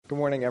Good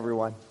morning,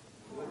 everyone.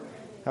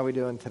 How are we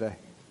doing today?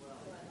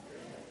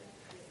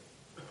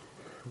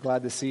 I'm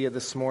glad to see you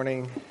this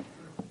morning.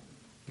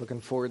 Looking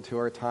forward to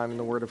our time in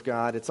the Word of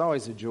God. It's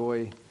always a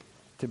joy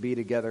to be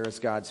together as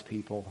God's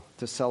people,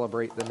 to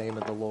celebrate the name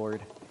of the Lord.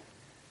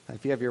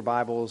 If you have your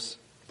Bibles,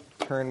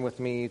 turn with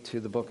me to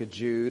the book of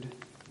Jude.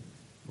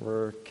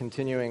 We're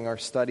continuing our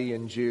study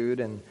in Jude,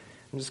 and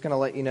I'm just going to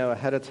let you know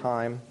ahead of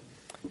time.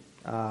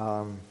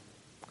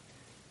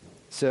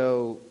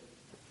 So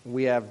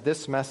we have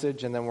this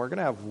message, and then we're going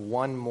to have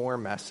one more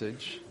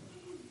message.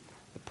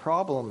 The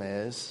problem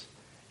is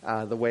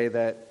the way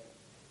that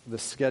the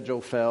schedule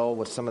fell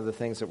with some of the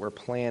things that we're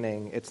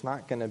planning. It's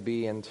not going to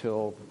be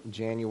until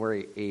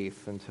January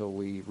 8th until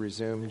we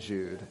resume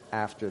Jude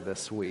after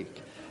this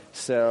week.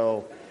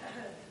 So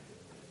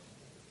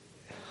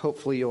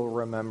hopefully you'll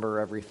remember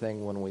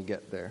everything when we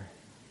get there.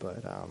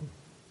 But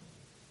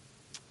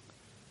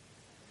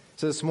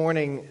so this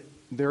morning,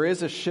 there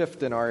is a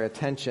shift in our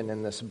attention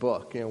in this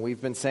book. You know,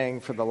 we've been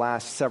saying for the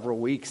last several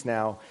weeks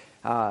now,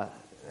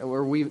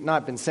 or we've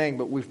not been saying,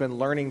 but we've been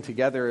learning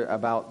together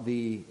about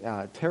the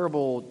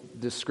terrible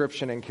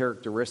description and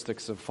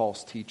characteristics of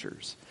false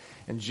teachers.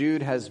 And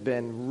Jude has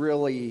been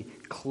really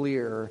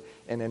clear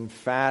and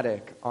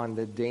emphatic on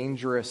the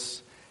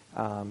dangerous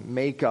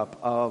makeup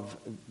of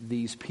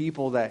these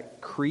people that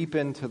creep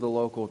into the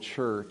local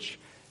church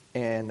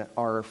and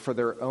are, for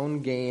their own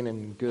gain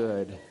and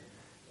good,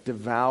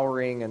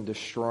 devouring and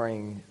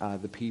destroying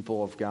the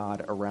people of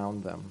God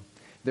around them.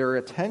 Their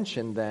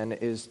attention then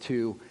is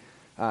to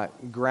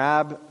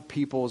grab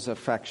people's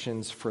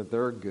affections for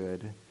their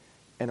good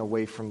and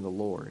away from the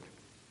Lord.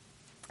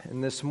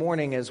 And this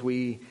morning, as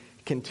we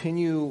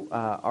continue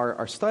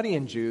our study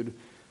in Jude,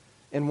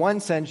 in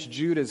one sense,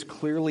 Jude has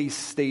clearly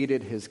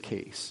stated his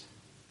case.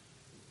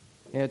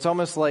 And it's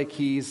almost like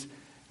he's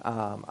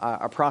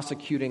a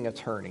prosecuting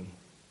attorney.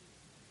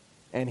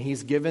 And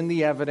he's given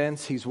the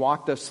evidence. He's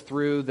walked us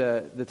through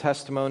the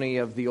testimony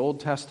of the Old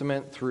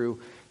Testament, through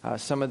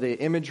some of the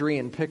imagery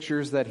and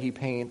pictures that he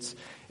paints.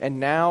 And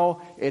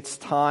now it's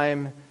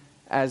time,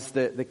 as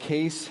the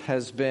case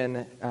has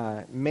been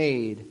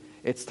made,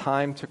 it's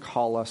time to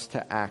call us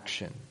to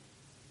action.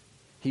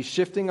 He's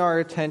shifting our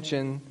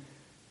attention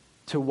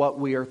to what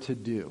we are to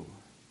do.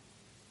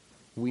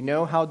 We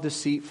know how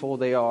deceitful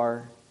they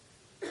are,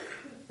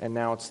 and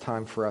now it's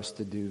time for us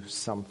to do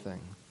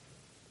something.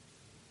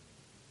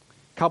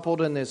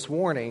 Coupled in this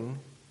warning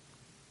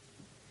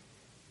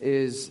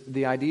is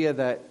the idea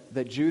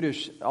that Jude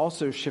is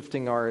also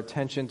shifting our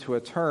attention to a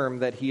term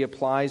that he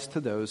applies to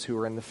those who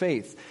are in the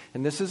faith.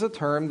 And this is a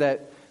term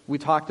that we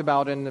talked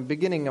about in the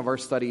beginning of our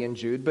study in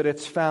Jude, but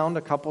it's found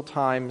a couple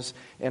times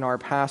in our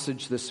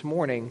passage this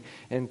morning.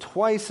 And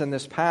twice in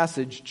this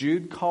passage,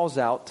 Jude calls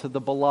out to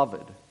the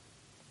beloved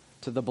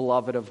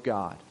of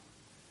God.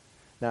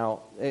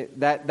 Now,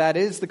 that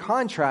is the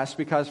contrast,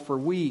 because for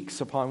weeks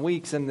upon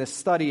weeks in this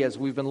study, as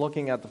we've been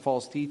looking at the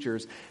false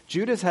teachers,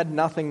 Jude has had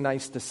nothing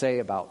nice to say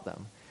about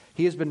them.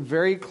 He has been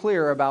very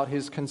clear about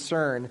his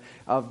concern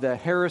of the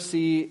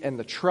heresy and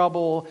the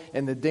trouble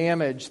and the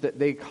damage that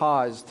they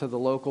cause to the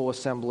local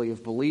assembly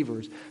of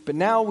believers. But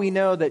now we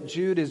know that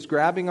Jude is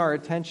grabbing our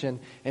attention,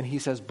 and he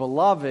says,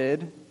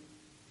 "Beloved,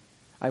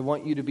 I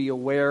want you to be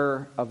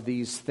aware of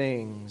these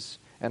things,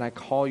 and I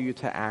call you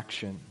to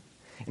action."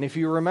 And if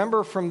you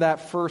remember from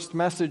that first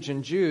message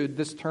in Jude,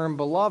 this term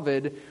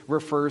beloved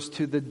refers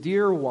to the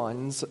dear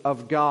ones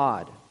of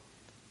God.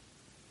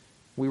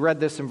 We read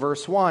this in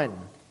verse 1.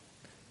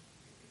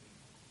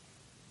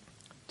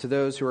 To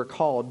those who are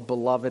called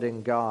beloved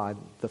in God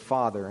the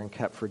Father and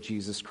kept for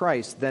Jesus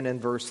Christ. Then in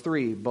verse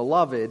 3,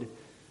 beloved,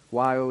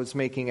 while I was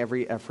making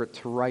every effort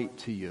to write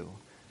to you.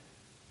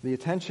 The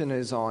attention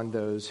is on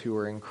those who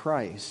are in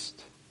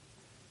Christ.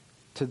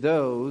 To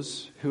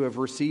those who have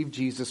received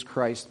Jesus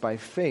Christ by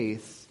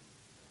faith,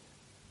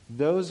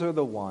 those are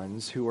the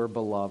ones who are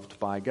beloved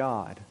by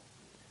God.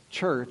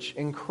 Church,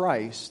 in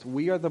Christ,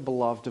 we are the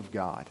beloved of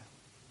God.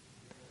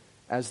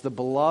 As the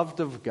beloved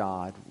of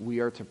God, we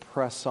are to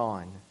press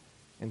on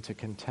and to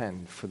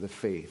contend for the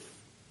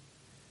faith.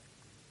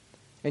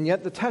 And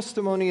yet the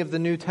testimony of the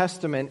New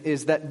Testament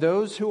is that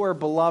those who are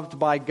beloved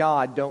by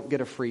God don't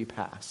get a free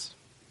pass.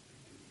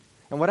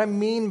 And what I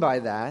mean by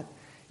that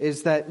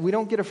is that we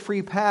don't get a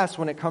free pass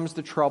when it comes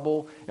to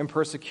trouble and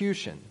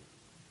persecution.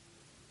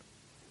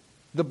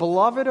 The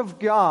beloved of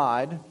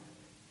God,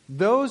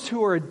 those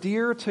who are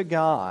dear to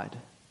God,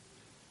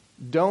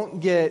 don't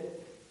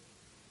get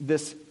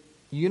this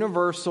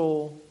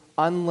universal,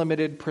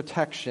 unlimited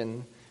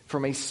protection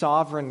from a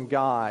sovereign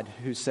God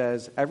who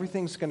says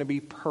everything's going to be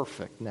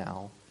perfect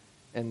now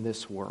in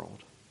this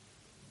world.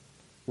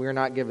 We are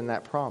not given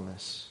that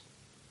promise.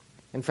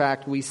 In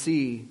fact, we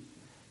see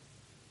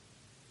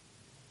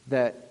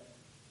that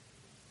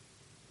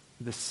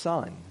the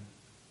Son,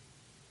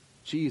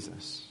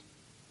 Jesus,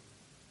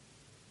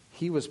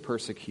 he was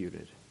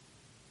persecuted.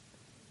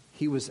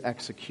 He was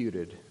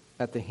executed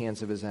at the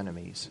hands of his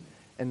enemies.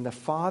 And the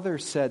Father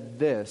said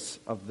this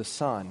of the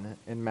Son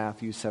in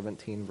Matthew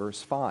 17,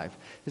 verse 5.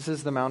 This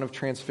is the Mount of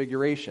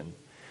Transfiguration,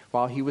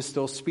 While he was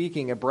still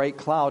speaking, a bright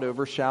cloud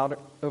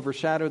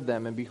overshadowed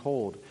them, and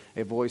behold,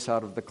 a voice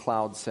out of the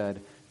cloud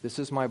said, "This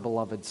is my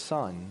beloved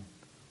Son,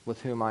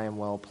 with whom I am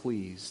well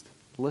pleased.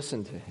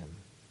 Listen to him."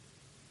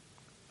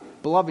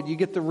 Beloved, you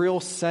get the real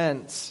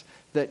sense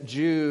that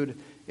Jude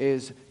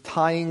is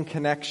tying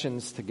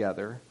connections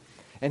together.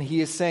 And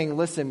he is saying,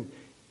 listen,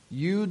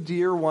 you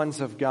dear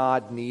ones of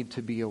God need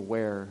to be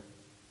aware.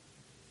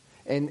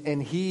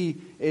 And he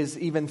is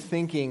even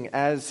thinking,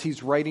 as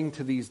he's writing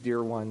to these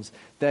dear ones,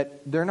 that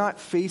they're not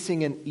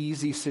facing an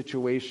easy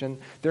situation.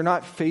 They're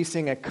not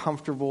facing a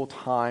comfortable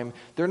time.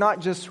 They're not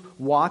just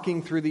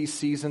walking through these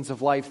seasons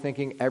of life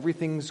thinking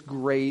everything's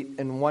great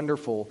and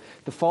wonderful.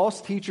 The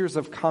false teachers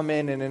have come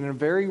in, and in a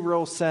very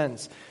real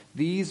sense,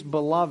 these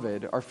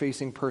beloved are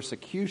facing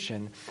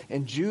persecution.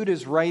 And Jude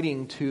is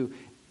writing to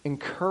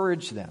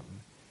encourage them.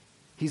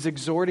 He's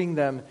exhorting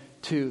them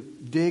to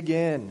dig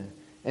in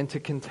and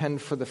to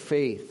contend for the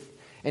faith.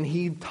 And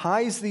he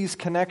ties these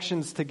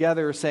connections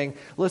together saying,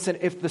 listen,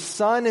 if the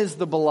Son is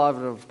the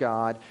beloved of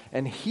God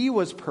and he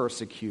was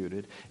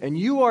persecuted, and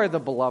you are the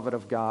beloved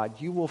of God,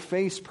 you will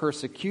face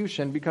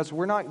persecution because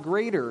we're not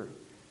greater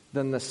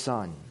than the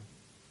Son.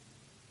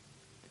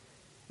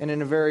 And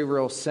in a very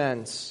real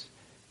sense,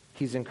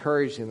 he's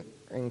encouraging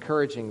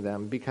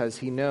them because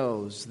he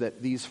knows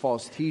that these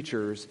false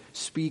teachers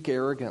speak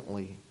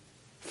arrogantly,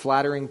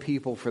 flattering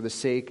people for the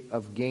sake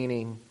of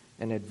gaining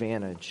an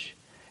advantage.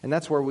 And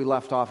that's where we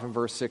left off in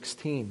verse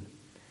 16.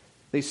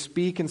 They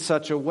speak in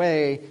such a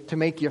way to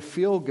make you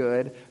feel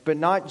good, but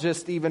not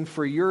just even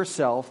for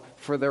yourself,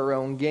 for their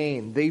own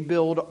gain. They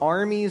build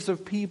armies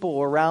of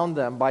people around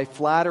them by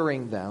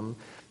flattering them,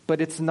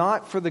 but it's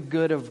not for the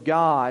good of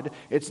God.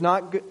 It's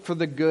not for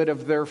the good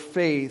of their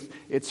faith.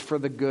 It's for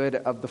the good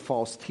of the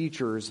false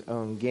teacher's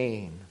own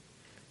gain.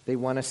 They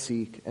want to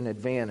seek an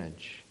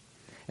advantage.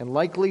 And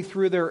likely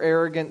through their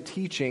arrogant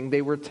teaching,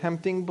 they were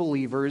tempting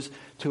believers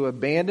to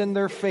abandon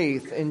their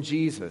faith in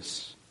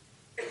Jesus.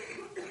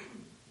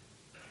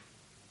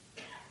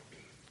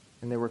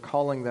 And they were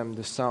calling them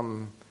to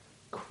some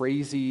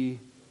crazy,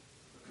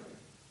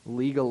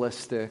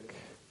 legalistic,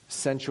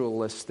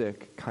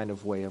 sensualistic kind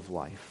of way of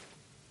life.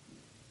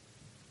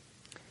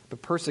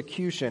 But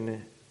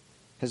persecution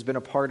has been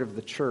a part of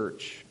the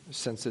church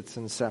since its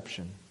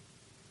inception.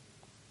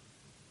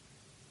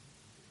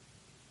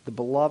 The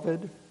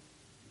beloved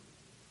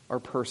are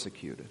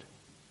persecuted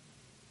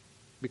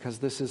because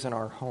this isn't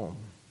our home.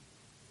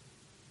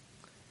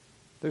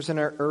 There's an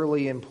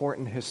early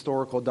important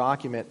historical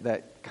document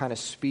that kind of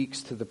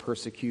speaks to the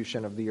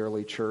persecution of the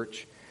early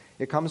church.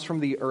 It comes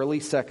from the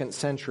early 2nd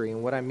century,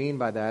 and what I mean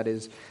by that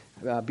is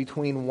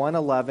between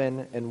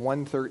 111 and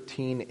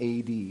 113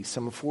 AD,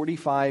 some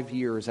 45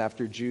 years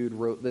after Jude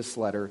wrote this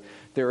letter,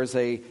 there is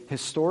a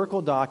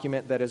historical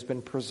document that has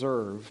been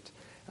preserved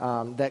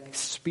that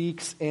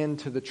speaks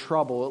into the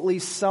trouble, at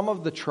least some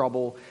of the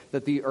trouble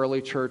that the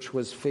early church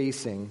was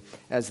facing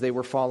as they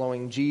were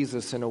following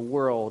Jesus in a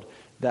world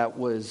that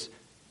was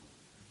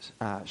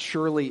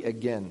surely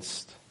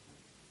against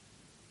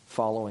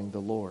following the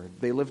Lord.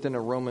 They lived in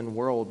a Roman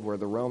world where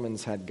the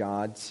Romans had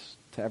gods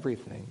to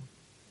everything,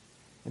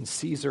 and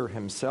Caesar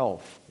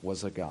himself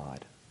was a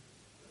god.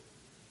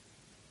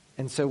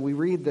 And so we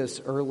read this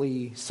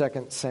early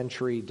 2nd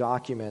century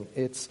document.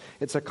 It's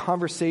a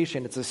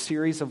conversation. It's a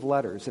series of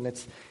letters. And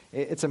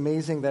it's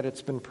amazing that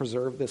it's been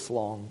preserved this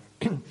long.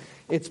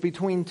 It's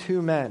between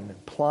two men,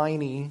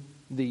 Pliny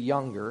the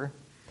Younger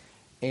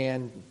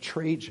and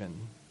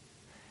Trajan.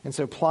 And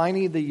so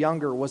Pliny the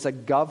Younger was a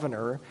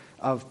governor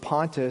of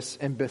Pontus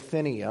and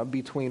Bithynia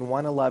between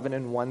 111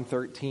 and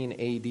 113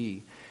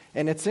 AD.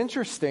 And it's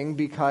interesting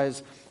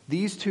because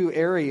these two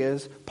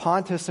areas,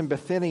 Pontus and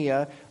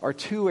Bithynia, are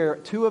two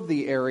of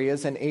the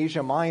areas in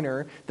Asia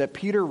Minor that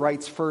Peter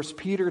writes 1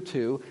 Peter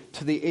to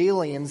the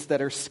aliens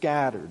that are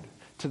scattered,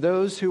 to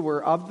those who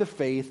were of the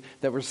faith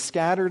that were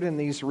scattered in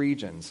these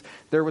regions.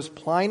 There was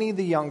Pliny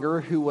the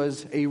Younger, who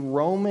was a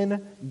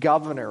Roman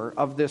governor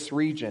of this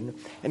region,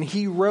 and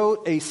he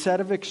wrote a set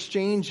of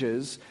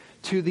exchanges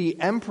to the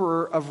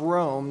emperor of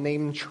Rome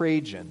named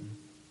Trajan.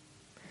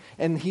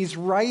 And he's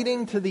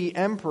writing to the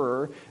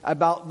emperor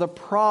about the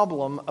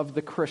problem of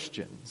the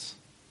Christians.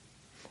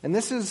 And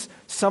this is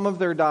some of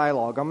their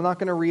dialogue. I'm not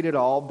going to read it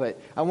all, but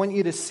I want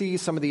you to see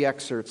some of the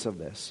excerpts of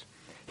this.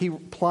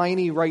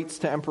 Pliny writes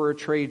to Emperor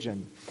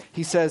Trajan.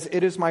 He says,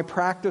 "It is my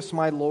practice,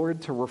 my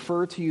lord, to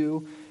refer to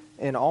you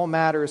in all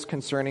matters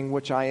concerning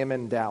which I am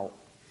in doubt.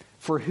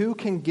 For who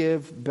can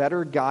give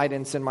better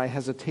guidance in my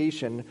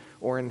hesitation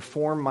or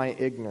inform my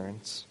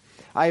ignorance?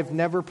 I have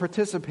never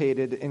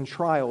participated in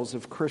trials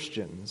of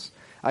Christians.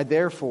 I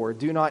therefore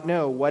do not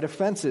know what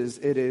offenses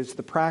it is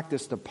the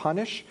practice to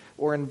punish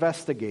or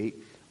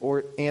investigate,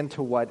 and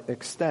to what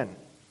extent.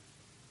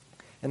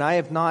 And I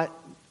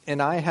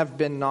have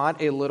been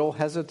not a little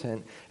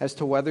hesitant as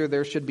to whether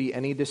there should be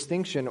any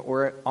distinction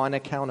or on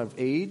account of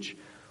age,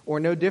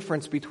 or no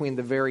difference between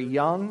the very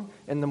young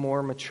and the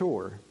more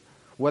mature,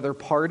 whether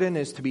pardon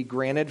is to be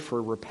granted for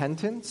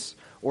repentance,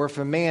 or if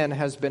a man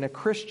has been a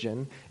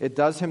Christian, it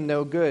does him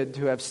no good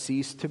to have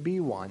ceased to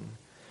be one.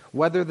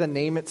 whether the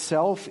name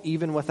itself,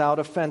 even without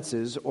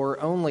offenses,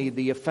 or only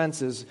the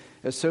offenses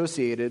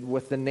associated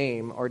with the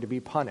name are to be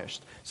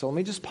punished. So let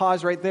me just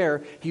pause right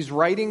there. He's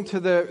writing to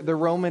the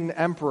Roman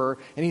emperor,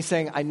 and he's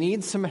saying, I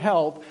need some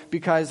help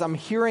because I'm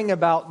hearing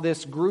about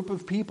this group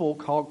of people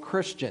called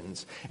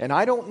Christians, and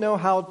I don't know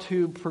how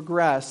to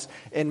progress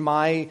in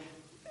my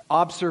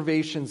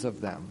observations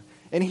of them.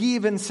 And he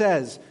even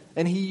says,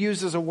 and he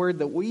uses a word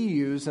that we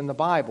use in the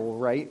Bible,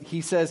 right?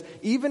 He says,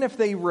 even if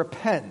they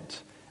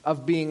repent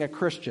of being a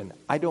Christian,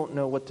 I don't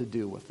know what to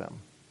do with them.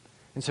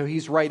 And so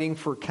he's writing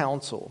for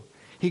counsel.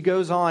 He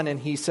goes on and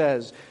he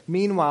says,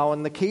 meanwhile,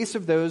 in the case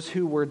of those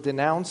who were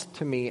denounced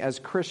to me as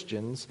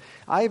Christians,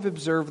 I have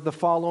observed the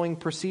following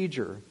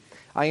procedure.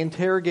 I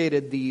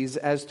interrogated these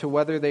as to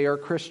whether they are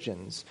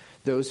Christians.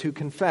 Those who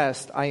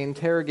confessed, I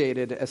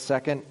interrogated a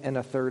second and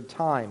a third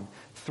time,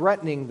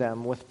 threatening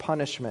them with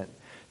punishment.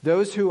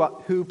 Those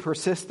who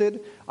persisted,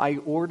 I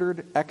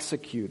ordered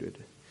executed.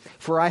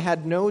 For I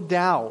had no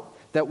doubt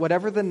that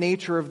whatever the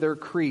nature of their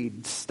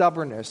creed,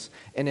 stubbornness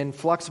and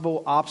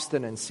inflexible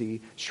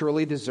obstinacy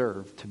surely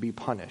deserved to be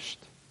punished.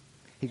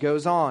 He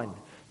goes on.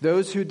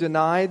 Those who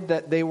denied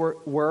that they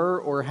were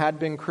or had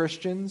been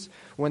Christians,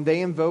 when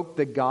they invoked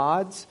the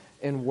gods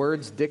in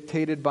words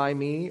dictated by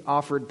me,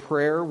 offered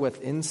prayer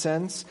with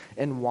incense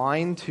and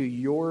wine to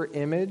your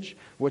image,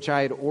 which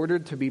I had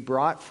ordered to be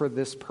brought for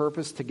this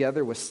purpose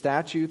together with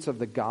statutes of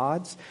the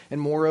gods, and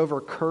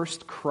moreover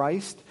cursed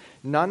Christ,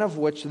 none of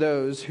which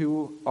those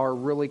who are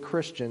really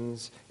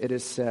Christians, it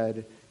is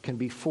said, can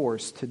be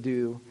forced to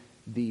do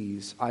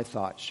these, I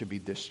thought should be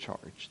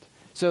discharged.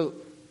 So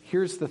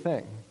here's the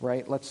thing,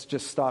 right? Let's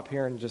just stop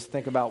here and just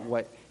think about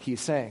what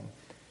he's saying.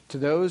 To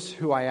those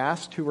who I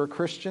asked who were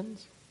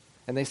Christians,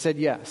 and they said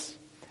yes.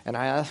 And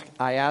I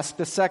asked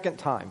a second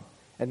time,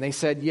 and they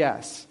said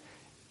yes.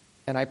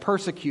 And I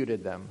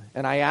persecuted them.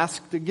 And I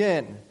asked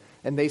again,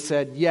 and they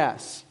said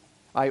yes.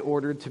 I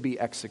ordered to be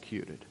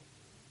executed.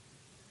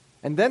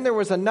 And then there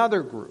was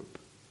another group,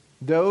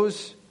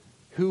 those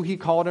who he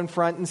called in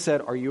front and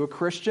said, are you a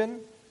Christian?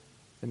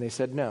 And they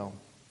said, no.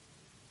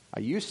 I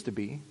used to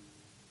be,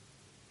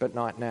 but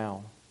not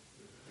now.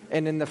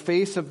 And in the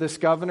face of this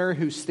governor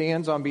who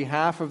stands on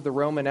behalf of the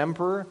Roman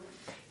emperor,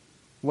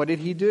 what did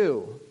he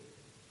do?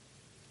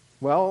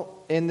 Well,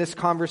 in this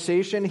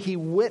conversation, he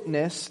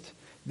witnessed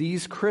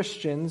these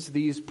Christians,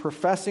 these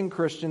professing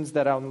Christians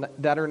that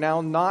are now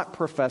not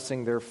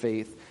professing their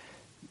faith.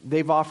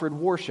 They've offered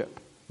worship,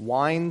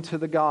 wine to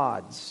the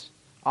gods,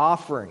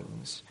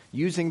 offerings,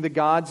 using the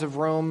gods of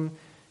Rome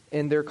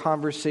in their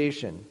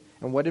conversation.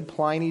 And what did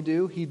Pliny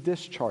do? He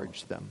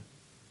discharged them.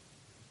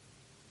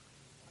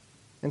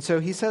 And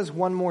so he says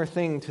one more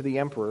thing to the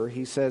emperor.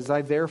 He says,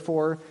 I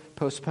therefore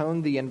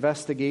postponed the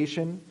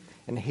investigation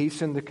and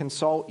hastened to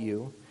consult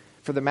you,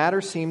 for the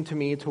matter seemed to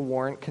me to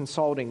warrant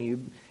consulting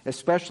you,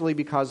 especially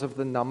because of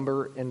the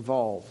number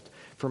involved.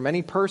 For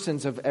many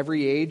persons of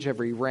every age,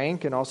 every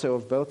rank, and also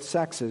of both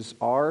sexes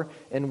are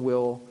and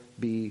will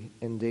be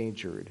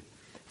endangered.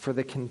 For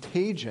the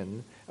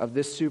contagion of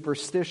this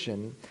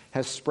superstition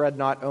has spread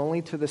not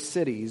only to the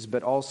cities,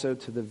 but also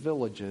to the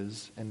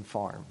villages and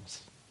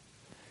farms.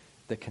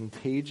 The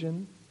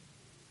contagion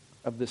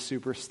of the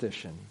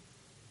superstition.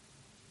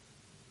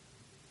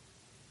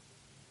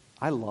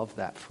 I love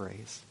that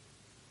phrase.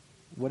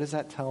 What does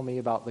that tell me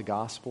about the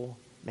gospel?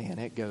 Man,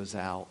 it goes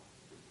out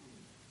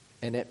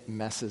and it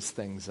messes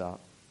things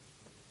up.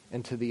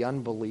 And to the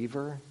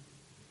unbeliever,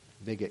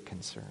 they get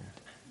concerned.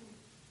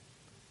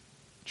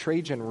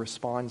 Trajan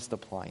responds to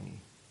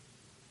Pliny.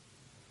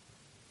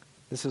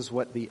 This is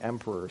what the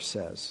emperor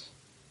says.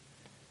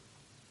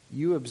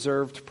 You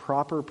observed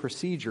proper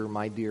procedure,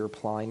 my dear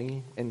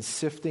Pliny, in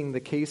sifting the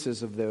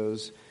cases of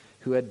those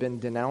who had been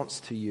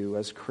denounced to you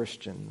as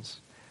Christians.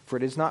 For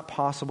it is not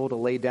possible to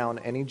lay down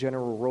any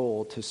general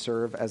rule to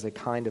serve as a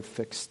kind of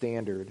fixed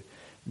standard.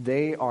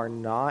 They are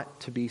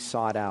not to be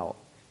sought out.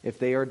 If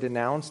they are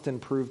denounced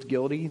and proved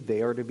guilty,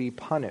 they are to be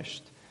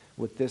punished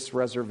with this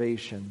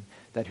reservation,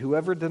 that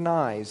whoever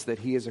denies that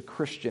he is a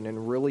Christian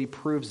and really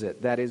proves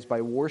it, that is,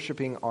 by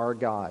worshiping our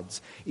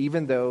gods,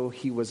 even though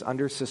he was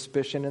under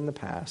suspicion in the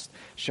past,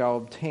 shall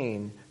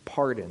obtain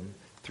pardon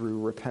through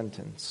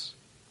repentance.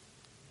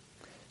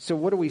 So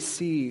what do we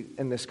see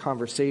in this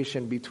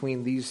conversation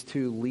between these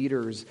two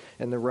leaders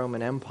in the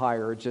Roman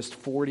Empire just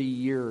 40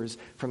 years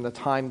from the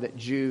time that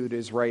Jude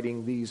is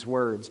writing these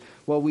words?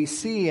 Well, we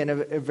see in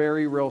a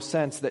very real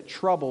sense that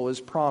trouble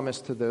is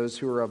promised to those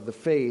who are of the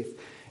faith.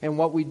 And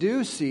what we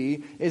do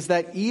see is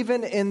that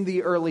even in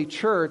the early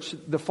church,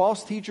 the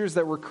false teachers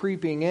that were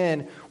creeping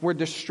in were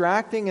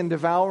distracting and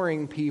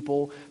devouring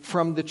people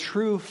from the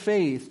true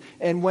faith.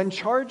 And when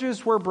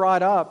charges were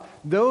brought up,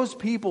 those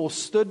people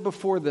stood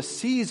before the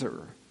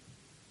Caesar.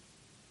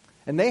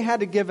 And they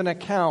had to give an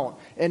account.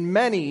 And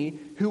many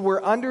who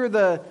were under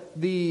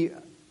the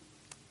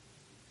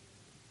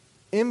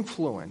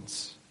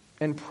influence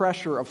and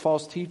pressure of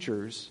false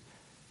teachers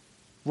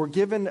were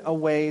given a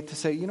way to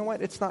say, you know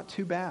what, it's not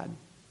too bad.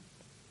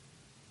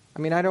 I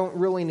mean, I don't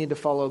really need to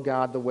follow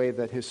God the way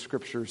that his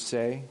scriptures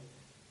say,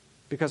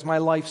 because my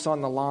life's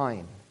on the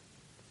line.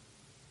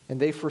 And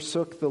they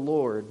forsook the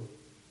Lord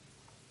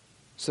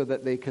so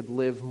that they could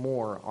live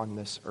more on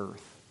this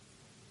earth.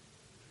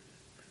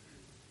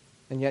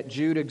 And yet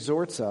Jude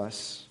exhorts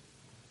us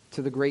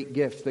to the great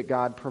gift that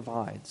God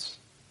provides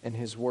in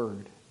His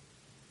Word.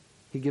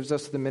 He gives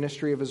us the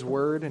ministry of His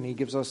Word, and He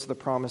gives us the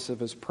promise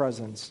of His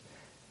presence.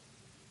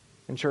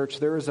 And church,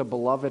 there is a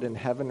beloved in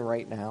heaven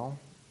right now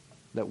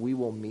that we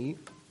will meet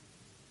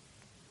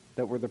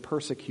that were the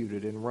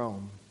persecuted in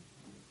Rome.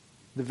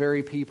 The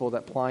very people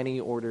that Pliny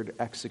ordered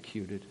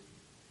executed.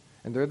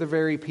 And they're the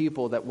very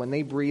people that when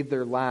they breathed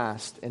their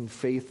last in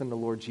faith in the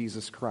Lord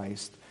Jesus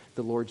Christ,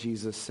 the Lord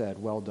Jesus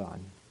said, "Well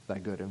done, thy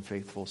good and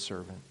faithful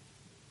servant."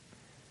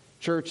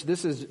 Church,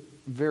 this is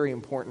very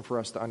important for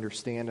us to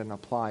understand and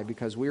apply,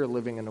 because we are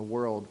living in a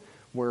world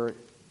where,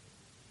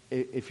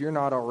 if you're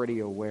not already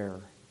aware,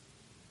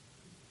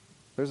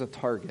 there's a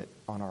target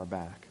on our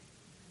back.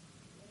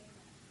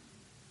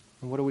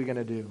 And what are we going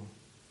to do?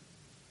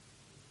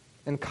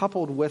 And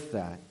coupled with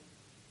that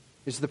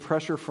is the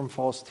pressure from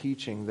false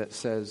teaching that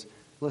says,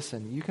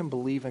 listen, you can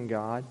believe in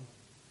God,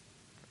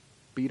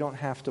 but you don't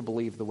have to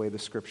believe the way the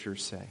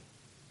Scriptures say.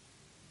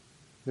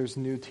 There's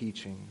new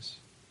teachings.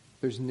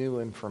 There's new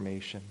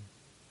information.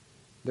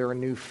 There are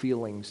new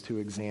feelings to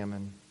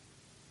examine.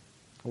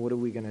 What are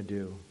we going to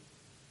do?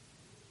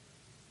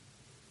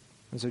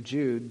 And so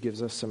Jude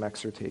gives us some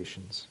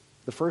exhortations.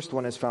 The first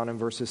one is found in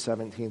verses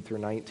 17 through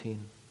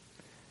 19.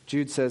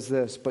 Jude says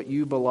this, "But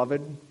you,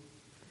 beloved,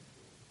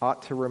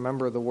 ought to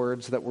remember the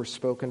words that were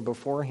spoken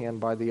beforehand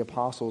by the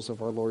apostles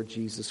of our Lord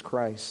Jesus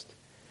Christ,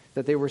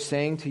 that they were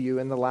saying to you,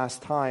 in the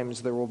last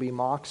times there will be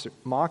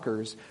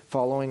mockers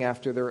following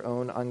after their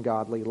own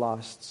ungodly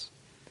lusts.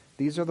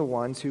 These are the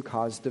ones who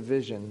cause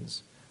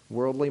divisions,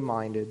 worldly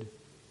minded,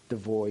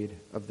 devoid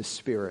of the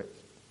Spirit."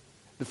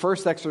 The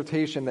first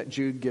exhortation that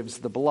Jude gives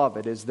the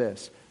beloved is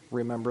this: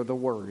 remember the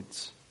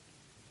words.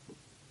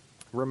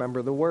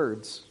 Remember the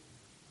words.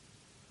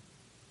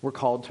 We're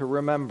called to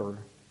remember.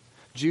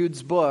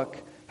 Jude's book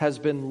has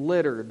been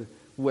littered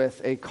with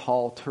a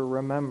call to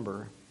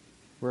remember.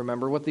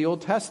 Remember what the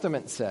Old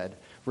Testament said.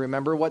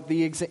 Remember what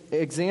the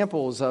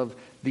examples of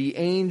the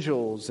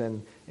angels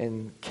and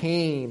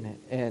Cain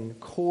and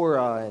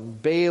Korah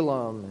and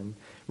Balaam, and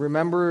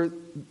remember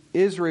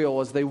Israel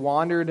as they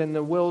wandered in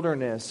the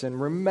wilderness, and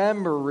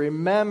remember.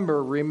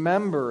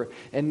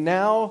 And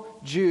now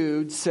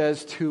Jude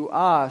says to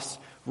us,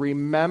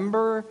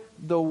 remember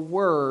the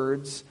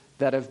words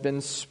that have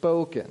been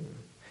spoken.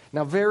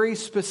 Now, very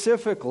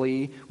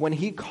specifically, when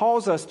he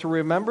calls us to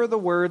remember the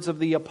words of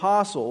the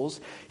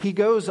apostles, he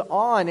goes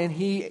on and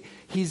he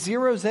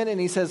zeroes in and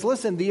he says,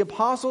 listen, the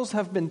apostles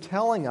have been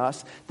telling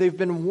us, they've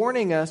been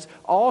warning us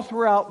all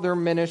throughout their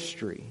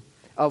ministry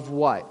of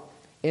what?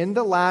 In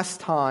the last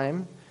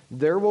time,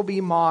 there will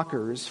be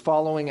mockers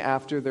following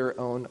after their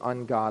own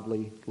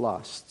ungodly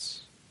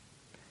lusts.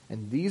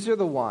 And these are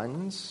the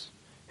ones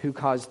who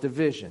cause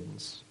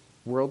divisions,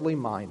 worldly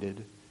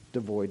minded,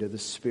 devoid of the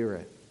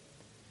Spirit.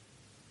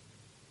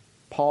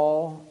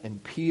 Paul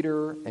and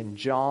Peter and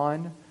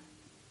John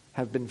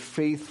have been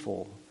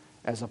faithful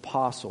as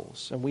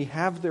apostles. And we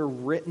have their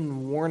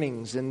written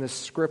warnings in the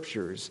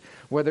Scriptures,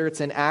 whether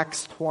it's in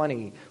Acts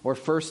 20 or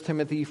 1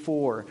 Timothy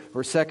 4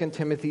 or 2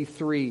 Timothy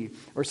 3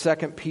 or 2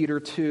 Peter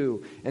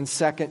 2 and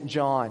 2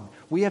 John.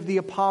 We have the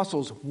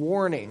apostles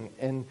warning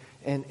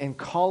and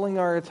calling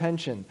our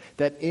attention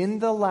that in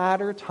the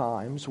latter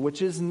times,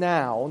 which is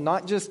now,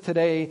 not just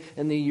today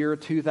in the year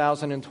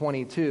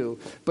 2022,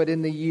 but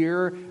in the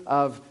year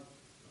of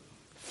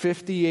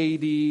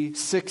 50 AD,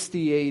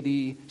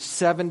 60 AD,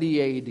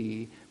 70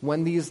 AD,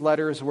 when these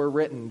letters were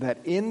written, that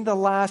in the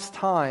last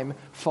time,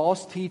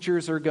 false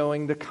teachers are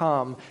going to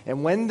come.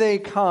 And when they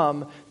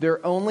come,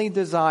 their only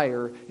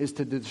desire is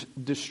to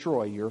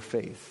destroy your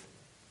faith.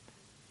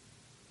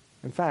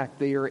 In fact,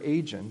 they are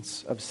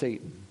agents of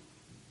Satan.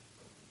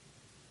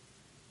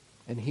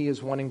 And he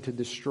is wanting to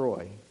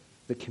destroy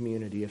the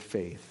community of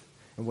faith.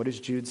 And what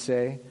does Jude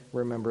say?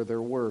 Remember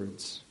their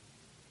words.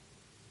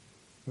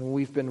 And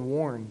we've been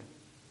warned.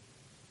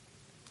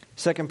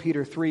 2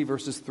 Peter 3,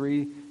 verses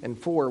 3 and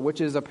 4, which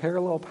is a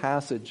parallel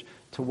passage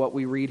to what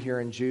we read here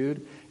in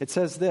Jude. It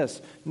says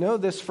this: "Know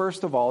this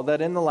first of all,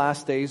 that in the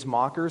last days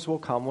mockers will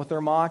come with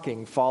their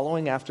mocking,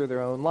 following after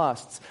their own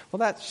lusts." Well,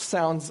 that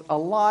sounds a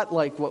lot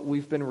like what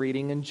we've been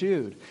reading in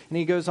Jude. And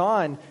he goes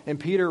on, and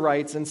Peter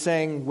writes and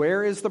saying,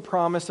 "Where is the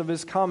promise of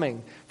his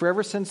coming? For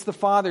ever since the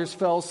fathers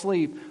fell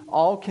asleep,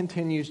 all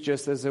continues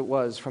just as it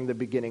was from the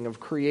beginning of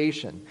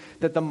creation."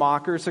 That the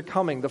mockers are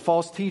coming, the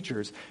false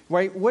teachers.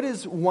 Right? What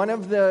is one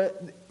of the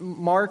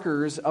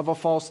markers of a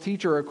false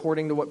teacher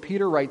according to what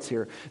Peter writes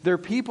here?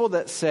 They're people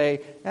that say,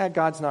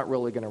 God's not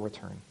really going to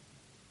return.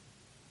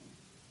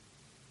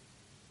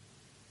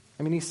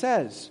 I mean, he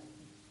says,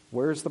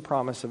 where's the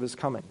promise of his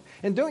coming?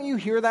 And don't you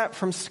hear that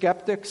from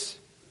skeptics?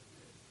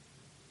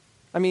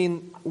 I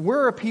mean,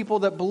 we're a people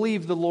that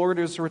believe the Lord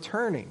is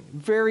returning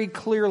very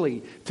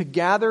clearly to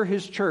gather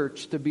his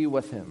church to be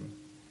with him.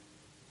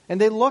 And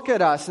they look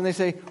at us and they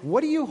say,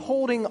 what are you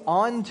holding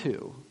on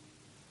to?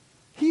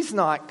 He's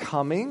not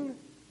coming.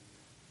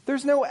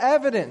 There's no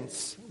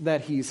evidence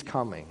that he's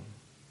coming.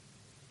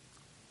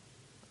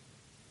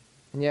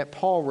 And yet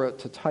Paul wrote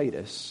to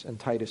Titus, in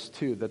Titus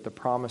 2, that the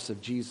promise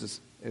of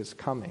Jesus is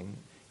coming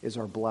is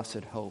our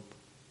blessed hope.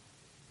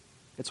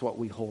 It's what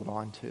we hold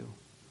on to.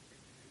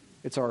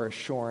 It's our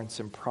assurance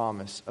and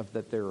promise of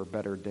that there are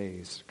better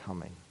days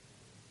coming.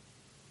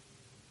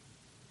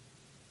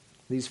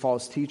 These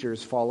false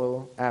teachers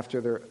follow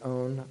after their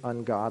own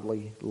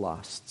ungodly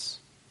lusts.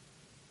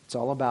 It's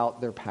all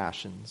about their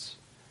passions.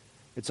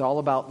 It's all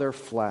about their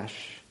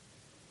flesh.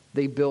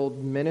 They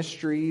build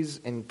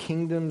ministries and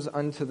kingdoms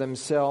unto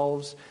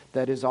themselves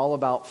that is all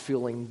about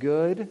feeling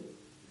good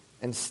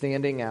and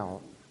standing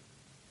out.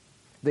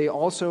 They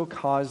also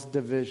cause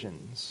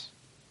divisions.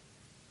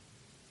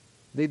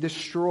 They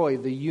destroy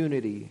the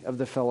unity of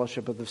the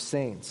fellowship of the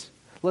saints.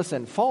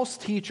 Listen, false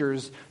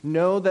teachers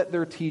know that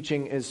their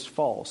teaching is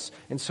false.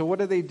 And so what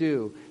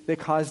do? They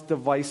cause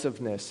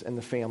divisiveness in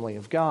the family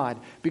of God.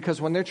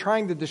 Because when they're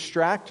trying to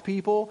distract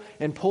people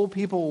and pull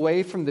people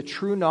away from the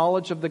true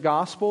knowledge of the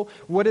gospel,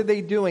 what are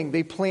they doing?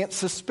 They plant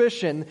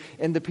suspicion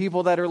in the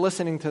people that are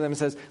listening to them and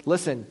says,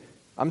 listen,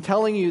 I'm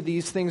telling you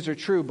these things are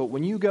true, but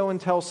when you go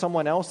and tell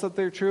someone else that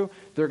they're true,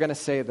 they're going to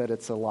say that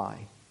it's a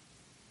lie.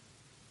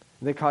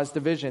 They cause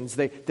divisions.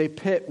 They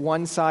pit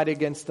one side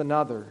against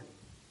another.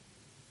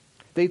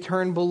 They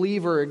turn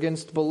believer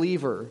against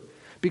believer.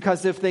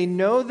 Because if they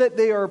know that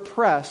they are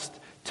pressed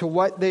to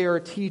what they are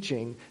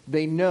teaching,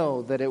 they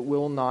know that it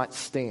will not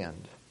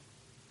stand.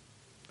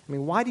 I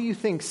mean, why do you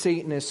think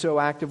Satan is so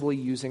actively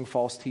using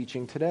false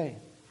teaching today?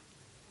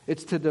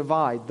 It's to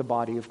divide the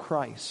body of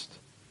Christ.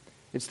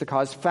 It's to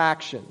cause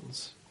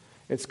factions.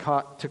 It's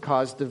to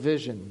cause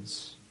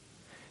divisions.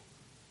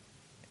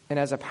 And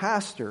as a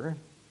pastor,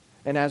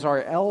 and as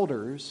our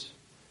elders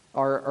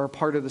are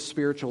part of the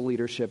spiritual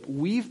leadership,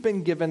 we've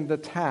been given the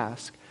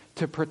task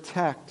to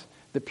protect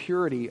the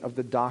purity of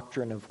the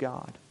doctrine of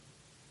God.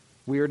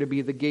 We are to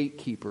be the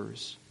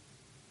gatekeepers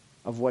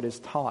of what is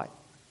taught.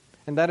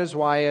 And that is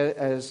why,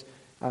 as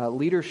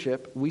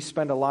leadership, we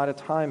spend a lot of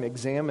time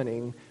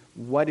examining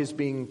what is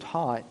being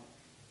taught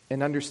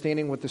and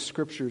understanding what the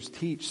Scriptures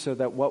teach so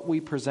that what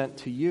we present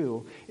to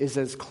you is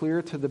as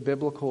clear to the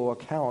biblical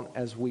account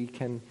as we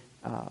can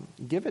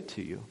give it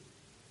to you.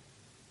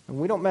 And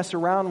we don't mess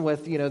around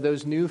with,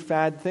 those new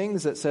fad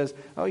things that says,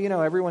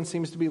 everyone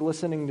seems to be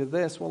listening to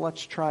this. Well,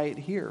 let's try it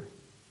here.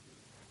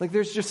 Like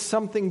there's just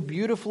something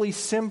beautifully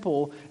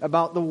simple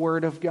about the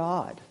Word of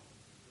God.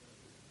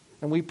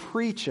 And we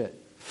preach it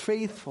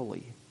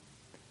faithfully.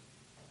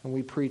 And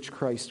we preach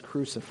Christ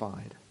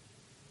crucified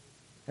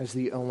as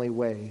the only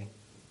way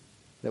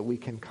that we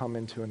can come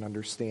into an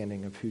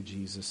understanding of who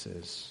Jesus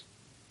is.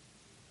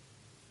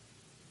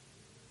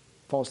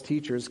 False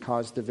teachers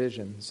cause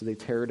division, so they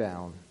tear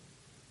down.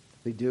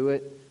 They do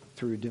it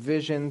through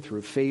division,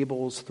 through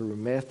fables, through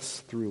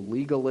myths, through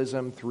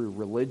legalism, through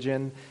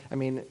religion. I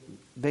mean,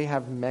 they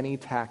have many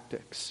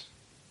tactics.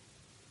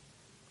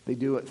 They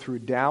do it through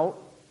doubt,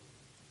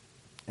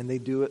 and they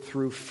do it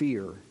through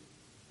fear.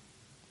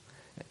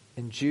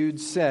 And Jude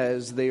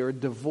says they are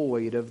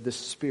devoid of the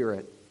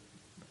Spirit.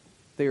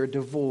 They are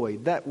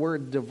devoid. That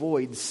word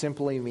devoid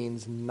simply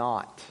means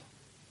not.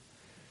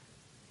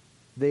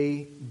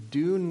 They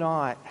do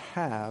not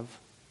have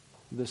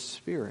the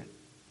Spirit.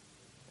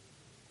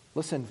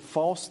 Listen,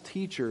 false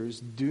teachers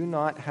do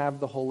not have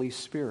the Holy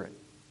Spirit.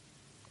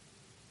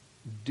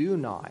 Do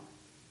not.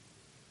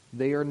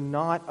 They are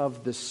not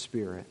of the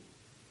Spirit.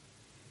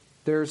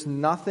 There's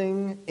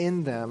nothing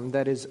in them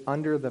that is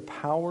under the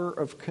power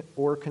of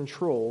or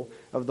control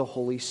of the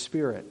Holy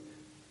Spirit.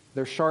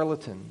 They're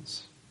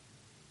charlatans.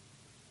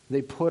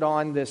 They put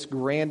on this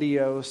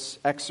grandiose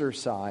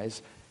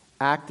exercise,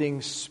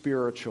 acting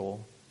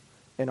spiritual.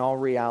 In all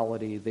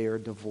reality, they are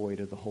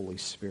devoid of the Holy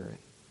Spirit.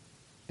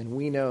 And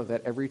we know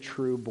that every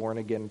true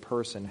born-again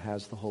person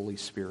has the Holy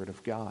Spirit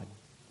of God.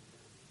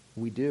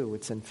 We do.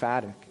 It's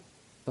emphatic.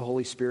 The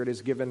Holy Spirit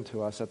is given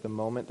to us at the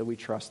moment that we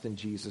trust in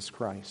Jesus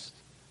Christ.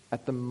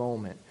 At the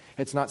moment.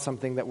 It's not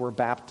something that we're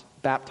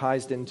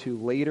baptized into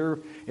later.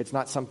 It's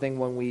not something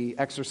when we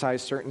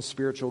exercise certain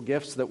spiritual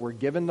gifts that we're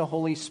given the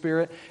Holy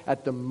Spirit.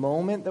 At the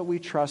moment that we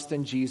trust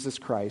in Jesus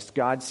Christ,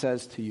 God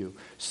says to you,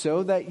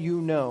 so that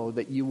you know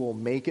that you will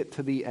make it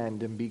to the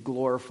end and be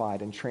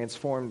glorified and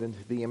transformed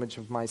into the image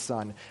of my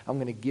Son, I'm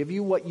going to give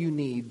you what you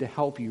need to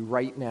help you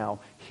right now.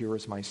 Here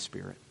is my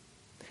Spirit.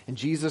 And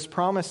Jesus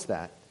promised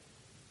that.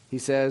 He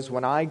says,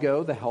 when I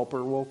go, the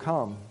Helper will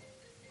come.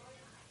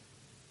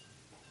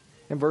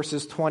 In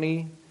verses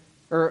 20,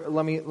 or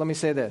let me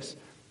say this.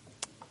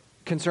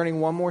 Concerning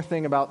one more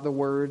thing about the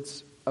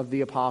words of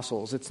the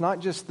apostles. It's not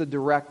just the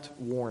direct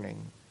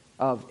warning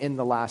of in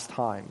the last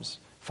times,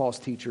 false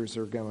teachers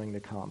are going to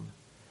come.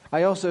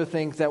 I also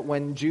think that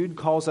when Jude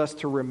calls us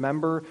to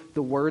remember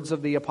the words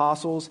of the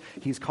apostles,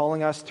 he's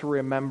calling us to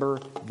remember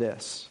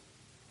this.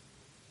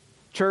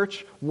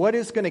 Church, what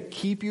is going to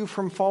keep you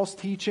from false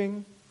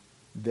teaching?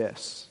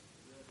 This.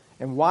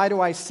 And why do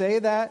I say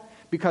that?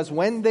 Because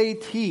when they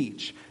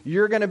teach,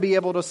 you're going to be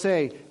able to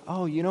say,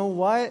 oh, you know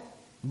what?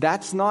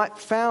 That's not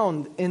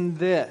found in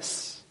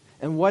this.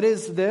 And what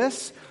is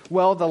this?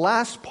 Well, the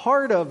last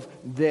part of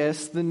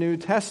this, the New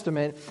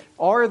Testament,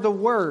 are the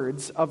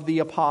words of the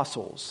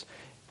apostles.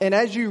 And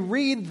as you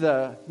read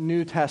the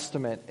New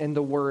Testament and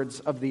the words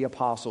of the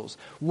apostles,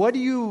 what do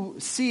you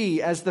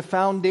see as the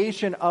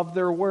foundation of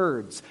their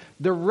words?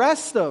 The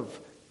rest of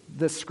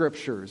the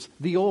scriptures,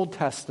 the Old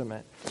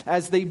Testament,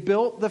 as they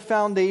built the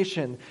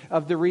foundation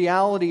of the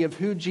reality of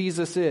who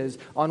Jesus is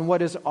on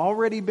what has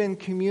already been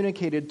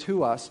communicated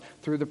to us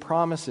through the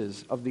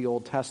promises of the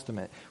Old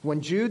Testament. When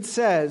Jude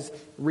says,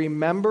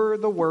 remember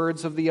the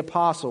words of the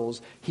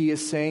apostles, he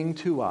is saying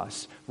to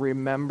us,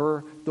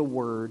 remember the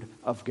word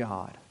of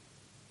God.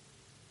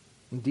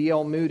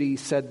 D.L. Moody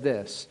said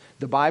this,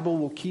 the Bible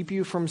will keep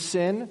you from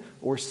sin,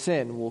 or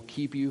sin will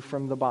keep you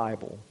from the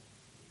Bible.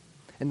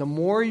 And the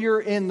more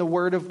you're in the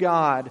Word of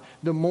God,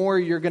 the more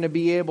you're going to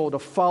be able to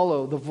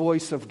follow the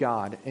voice of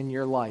God in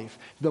your life.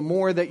 The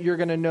more that you're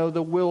going to know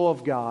the will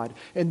of God.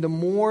 And the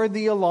more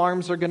the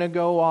alarms are going to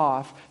go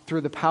off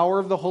through the power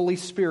of the Holy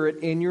Spirit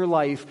in your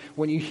life.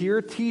 When you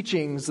hear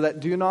teachings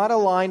that do not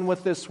align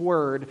with this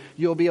Word,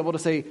 you'll be able to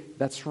say,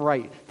 that's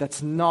right.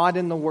 That's not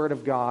in the Word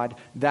of God.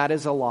 That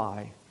is a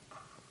lie.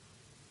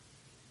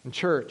 In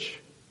church,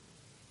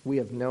 we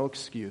have no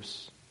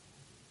excuse.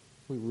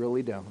 We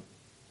really don't.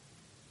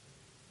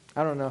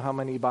 I don't know how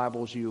many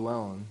Bibles you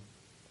own,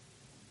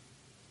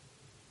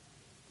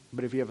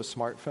 but if you have a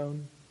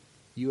smartphone,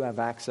 you have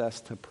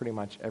access to pretty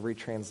much every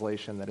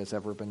translation that has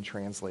ever been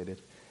translated.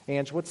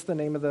 Ange, what's the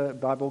name of the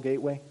Bible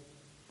Gateway?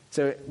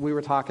 So we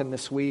were talking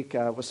this week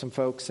with some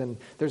folks, and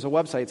there's a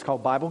website. It's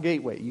called Bible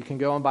Gateway. You can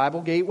go on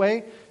Bible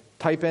Gateway,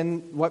 type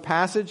in what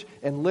passage,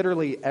 and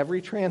literally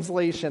every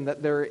translation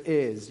that there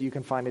is, you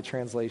can find a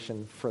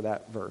translation for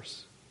that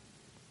verse.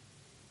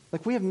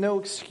 Like, we have no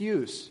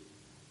excuse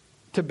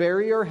to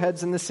bury our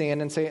heads in the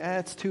sand and say,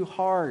 it's too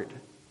hard.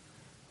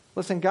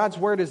 Listen, God's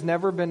word has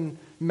never been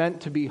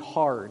meant to be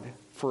hard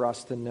for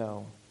us to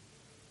know.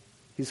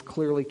 He's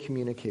clearly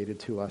communicated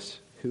to us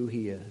who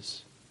he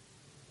is.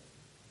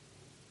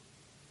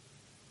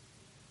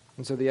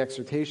 And so the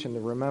exhortation to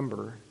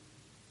remember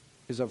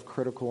is of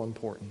critical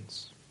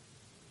importance.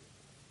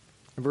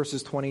 In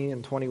verses 20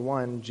 and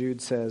 21,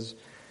 Jude says,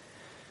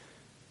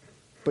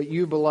 but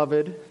you,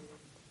 beloved,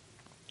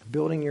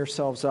 building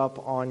yourselves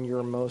up on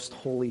your most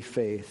holy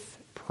faith,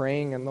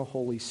 praying in the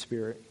Holy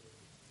Spirit,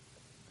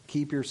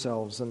 keep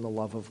yourselves in the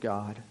love of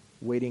God,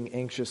 waiting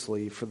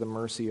anxiously for the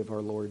mercy of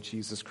our Lord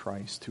Jesus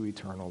Christ to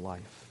eternal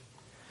life.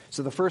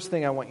 So the first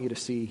thing I want you to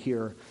see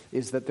here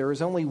is that there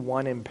is only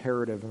one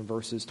imperative in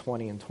verses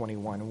 20 and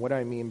 21. And what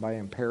I mean by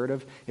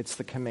imperative, it's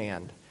the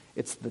command.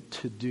 It's the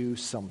to do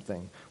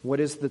something. What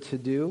is the to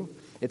do?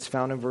 It's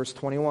found in verse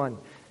 21.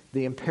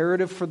 The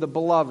imperative for the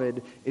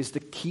beloved is to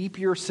keep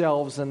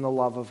yourselves in the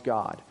love of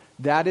God.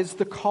 That is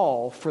the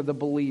call for the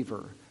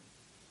believer.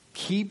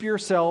 Keep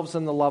yourselves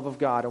in the love of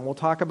God. And we'll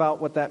talk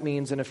about what that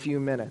means in a few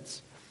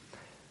minutes.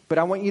 But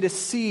I want you to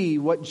see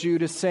what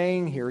Jude is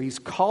saying here. He's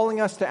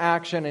calling us to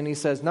action, and he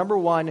says, number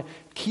one,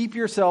 keep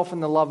yourself in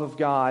the love of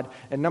God.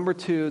 And number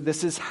two,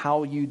 this is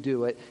how you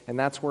do it. And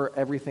that's where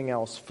everything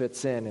else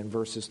fits in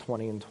verses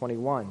 20 and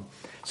 21.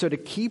 So to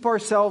keep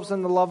ourselves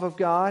in the love of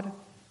God,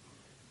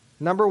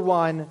 number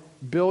one,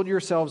 build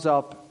yourselves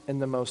up in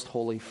the most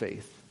holy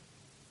faith.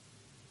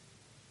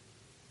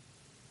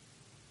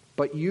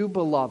 But you,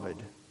 beloved,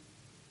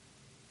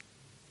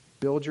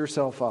 build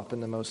yourself up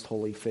in the most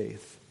holy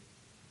faith.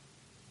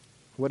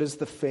 What is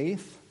the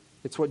faith?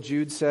 It's what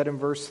Jude said in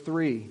verse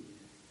 3.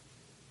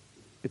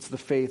 It's the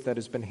faith that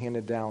has been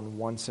handed down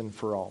once and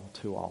for all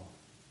to all.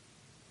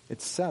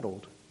 It's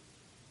settled.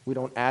 We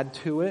don't add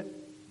to it.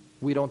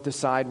 We don't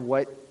decide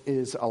what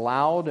is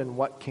allowed and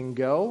what can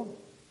go.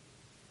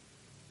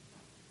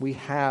 We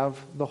have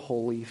the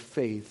holy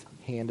faith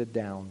handed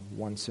down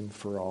once and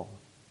for all.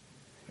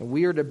 And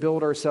we are to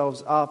build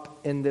ourselves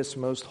up in this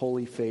most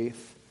holy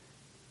faith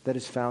that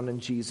is found in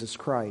Jesus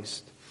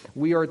Christ.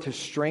 We are to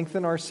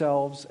strengthen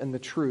ourselves in the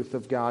truth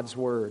of God's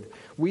word.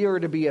 We are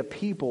to be a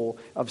people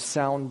of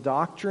sound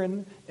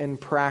doctrine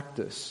and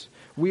practice.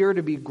 We are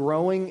to be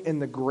growing in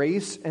the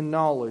grace and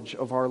knowledge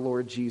of our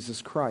Lord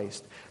Jesus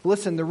Christ.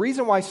 Listen, the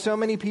reason why so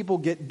many people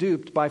get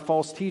duped by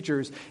false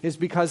teachers is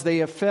because they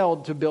have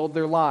failed to build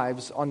their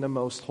lives on the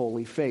most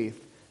holy faith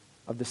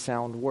of the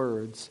sound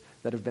words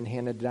that have been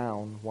handed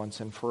down once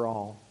and for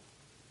all.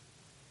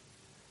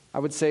 I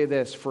would say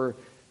this, for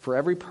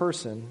every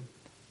person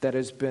that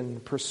has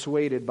been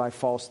persuaded by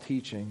false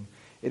teaching,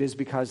 it is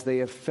because they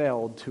have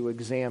failed to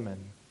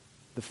examine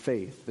the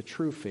faith, the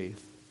true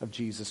faith of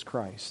Jesus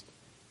Christ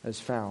as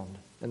found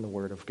in the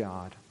Word of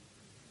God.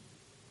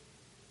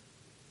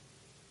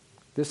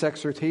 This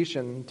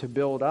exhortation to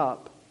build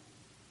up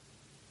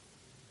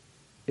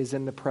is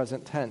in the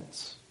present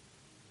tense.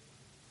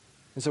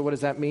 And so what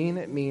does that mean?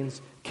 It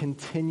means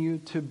continue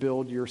to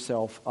build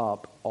yourself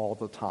up all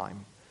the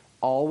time.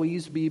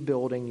 Always be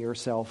building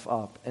yourself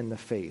up in the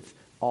faith.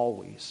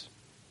 Always.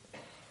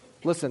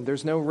 Listen,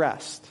 there's no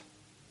rest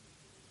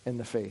in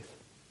the faith.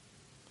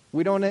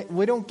 We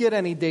don't get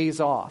any days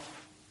off.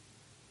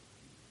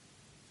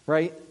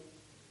 Right?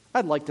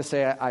 I'd like to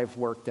say I've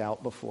worked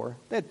out before.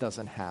 That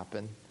doesn't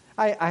happen.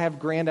 I have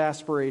grand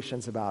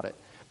aspirations about it.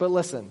 But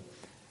listen,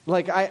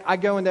 like I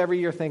go into every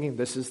year thinking,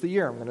 this is the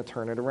year I'm going to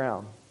turn it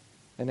around.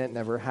 And it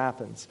never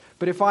happens.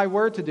 But if I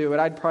were to do it,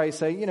 I'd probably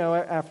say,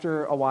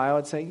 after a while,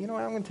 I'd say, I'm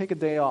going to take a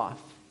day off.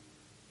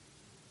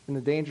 And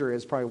the danger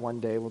is probably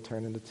one day will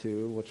turn into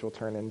two, which will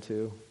turn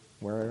into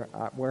where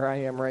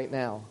I am right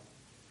now.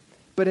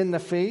 But in the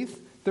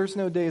faith, there's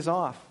no days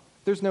off.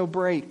 There's no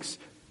breaks.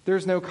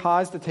 There's no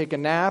cause to take a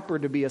nap or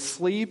to be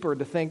asleep or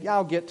to think,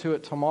 I'll get to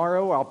it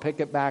tomorrow, I'll pick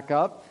it back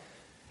up.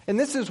 And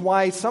this is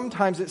why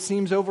sometimes it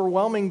seems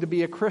overwhelming to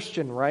be a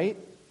Christian, right?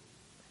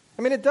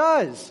 I mean, it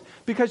does.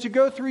 Because you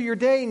go through your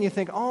day and you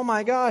think, oh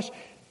my gosh,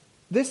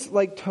 this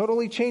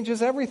totally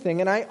changes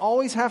everything. And I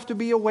always have to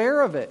be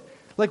aware of it.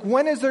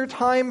 When is there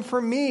time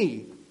for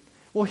me?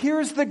 Well,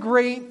 here's the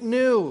great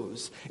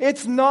news.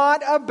 It's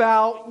not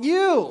about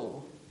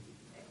you.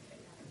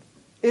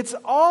 It's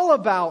all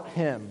about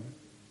Him.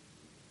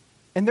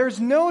 And there's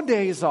no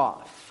days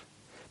off.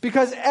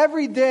 Because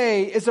every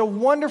day is a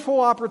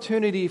wonderful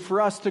opportunity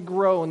for us to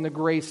grow in the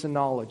grace and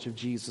knowledge of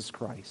Jesus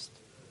Christ.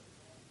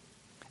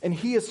 And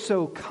He is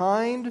so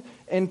kind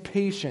and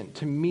patient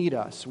to meet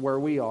us where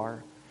we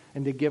are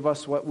and to give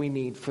us what we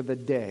need for the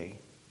day.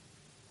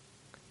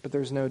 But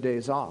there's no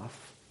days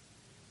off.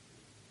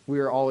 We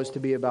are always to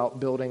be about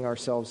building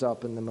ourselves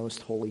up in the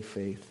most holy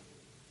faith.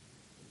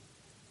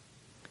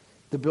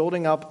 The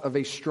building up of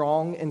a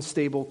strong and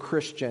stable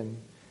Christian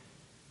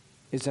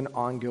is an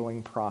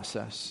ongoing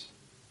process.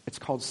 It's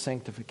called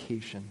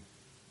sanctification.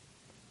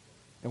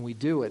 And we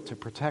do it to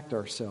protect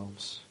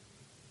ourselves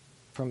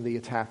from the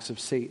attacks of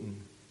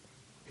Satan,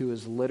 who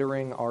is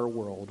littering our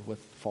world with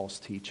false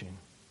teaching.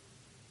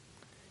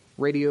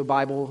 Radio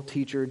Bible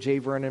teacher J.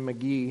 Vernon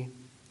McGee,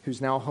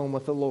 who's now home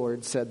with the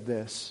Lord, said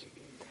this.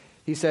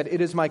 He said,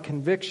 "It is my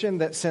conviction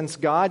that since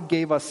God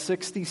gave us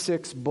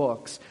 66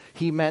 books,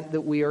 He meant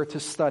that we are to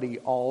study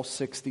all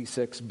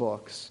 66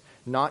 books,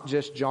 not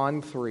just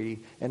John 3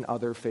 and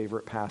other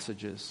favorite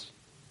passages.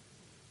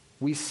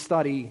 We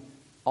study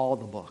all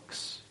the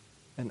books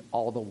and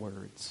all the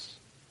words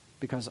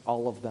because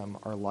all of them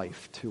are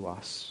life to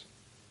us.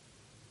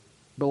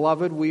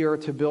 Beloved, we are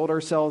to build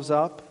ourselves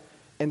up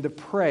and to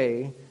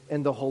pray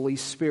in the Holy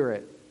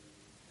Spirit."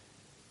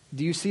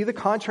 Do you see the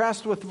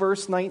contrast with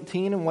verse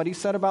 19 and what he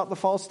said about the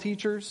false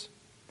teachers?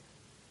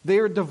 They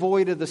are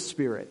devoid of the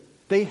Spirit.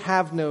 They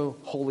have no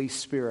Holy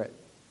Spirit.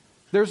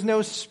 There's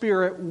no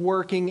Spirit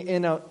working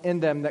in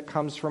them that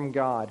comes from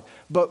God.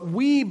 But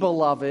we,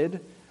 beloved,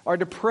 are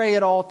to pray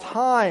at all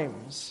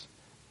times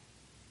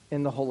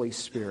in the Holy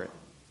Spirit.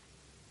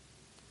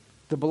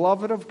 The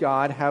beloved of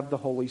God have the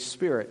Holy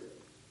Spirit.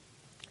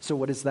 So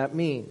what does that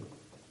mean?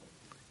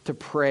 To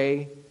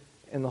pray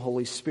in the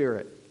Holy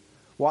Spirit.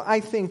 Well,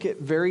 I think it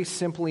very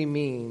simply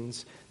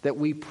means that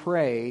we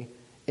pray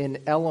an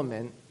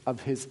element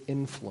of His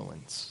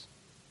influence.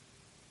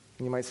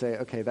 And you might say,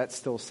 okay, that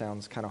still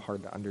sounds kind of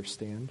hard to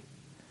understand.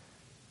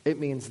 It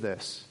means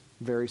this,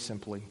 very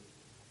simply.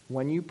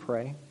 When you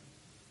pray,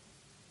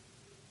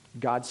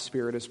 God's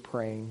Spirit is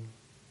praying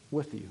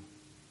with you.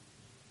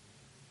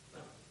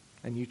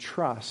 And you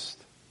trust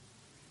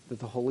that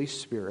the Holy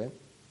Spirit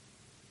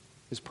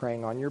is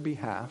praying on your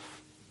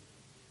behalf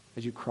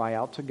as you cry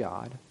out to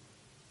God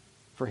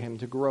for Him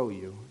to grow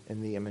you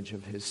in the image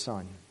of His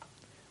Son.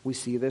 We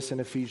see this in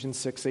Ephesians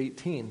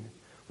 6:18.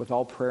 With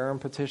all prayer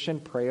and petition,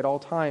 pray at all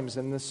times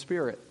in the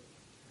Spirit.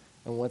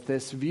 And with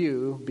this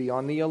view, be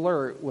on the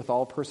alert with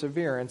all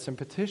perseverance and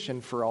petition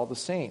for all the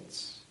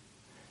saints.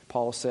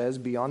 Paul says,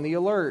 be on the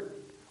alert.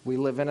 We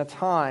live in a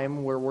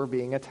time where we're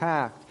being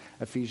attacked.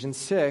 Ephesians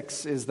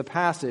 6 is the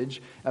passage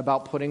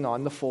about putting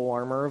on the full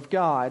armor of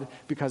God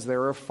because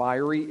there are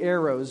fiery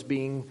arrows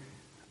being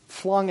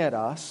flung at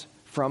us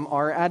from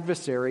our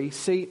adversary,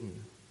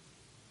 Satan.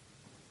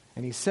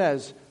 And he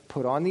says,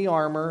 put on the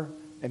armor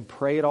and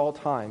pray at all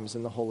times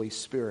in the Holy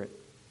Spirit.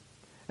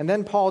 And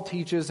then Paul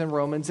teaches in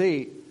Romans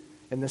 8,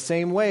 in the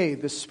same way,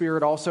 the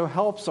Spirit also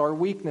helps our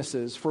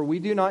weaknesses, for we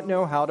do not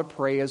know how to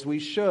pray as we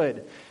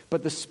should.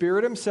 But the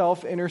Spirit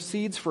Himself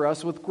intercedes for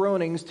us with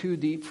groanings too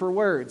deep for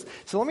words.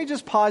 So let me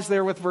just pause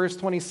there with verse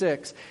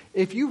 26.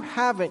 If you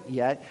haven't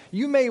yet,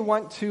 you may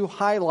want to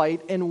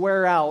highlight and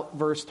wear out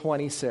verse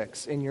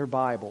 26 in your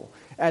Bible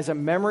as a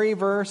memory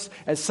verse,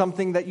 as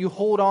something that you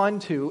hold on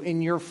to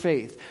in your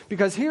faith.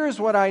 Because here's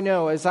what I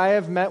know as I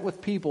have met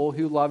with people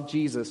who love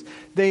Jesus.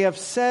 They have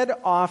said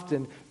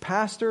often,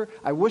 Pastor,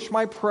 I wish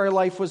my prayer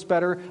life was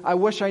better. I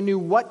wish I knew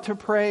what to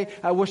pray.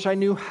 I wish I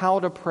knew how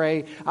to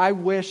pray. I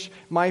wish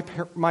my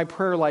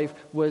prayer life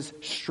was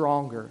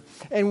stronger.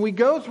 And we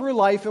go through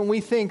life and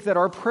we think that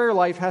our prayer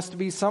life has to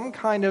be some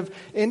kind of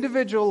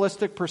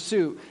individualistic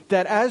pursuit,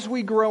 that as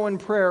we grow in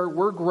prayer,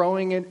 we're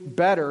growing it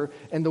better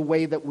in the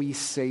way that we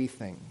say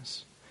things.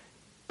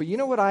 But you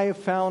know what I have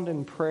found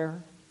in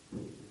prayer?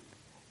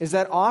 Is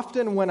that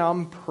often when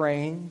I'm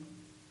praying,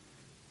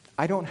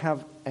 I don't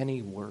have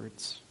any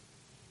words.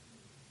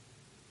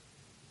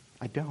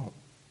 I don't.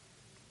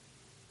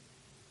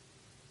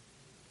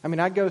 I mean,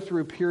 I go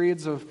through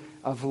periods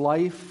of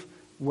life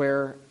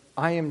where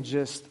I am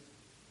just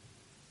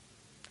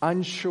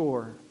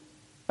unsure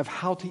of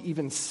how to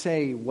even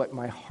say what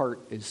my heart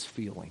is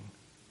feeling.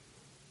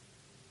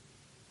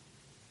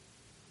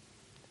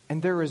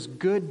 And there is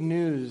good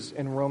news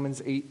in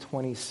Romans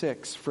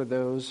 8:26 for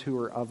those who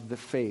are of the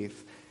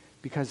faith,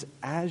 because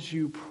as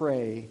you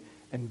pray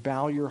and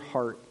bow your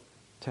heart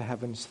to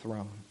heaven's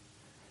throne,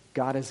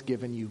 God has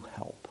given you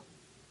help.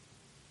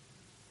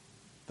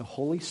 The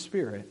Holy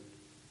Spirit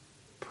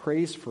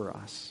prays for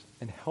us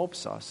and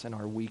helps us in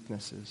our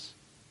weaknesses,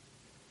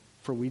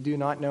 for we do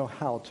not know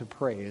how to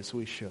pray as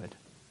we should.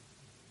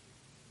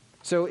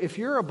 So if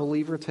you're a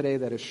believer today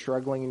that is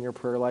struggling in your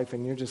prayer life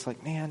and you're just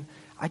like, man,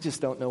 I just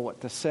don't know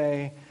what to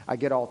say. I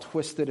get all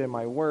twisted in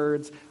my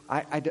words.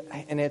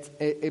 And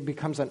it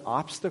becomes an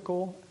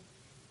obstacle.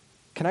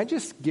 Can I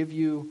just give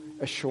you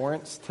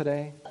assurance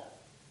today?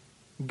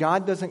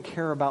 God doesn't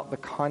care about the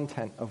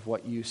content of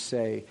what you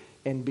say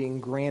and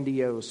being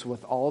grandiose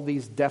with all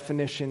these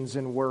definitions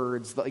and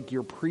words like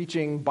you're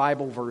preaching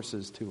Bible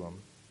verses to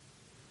him.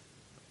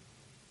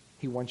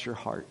 He wants your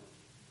heart.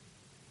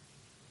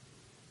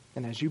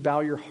 And as you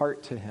bow your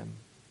heart to him,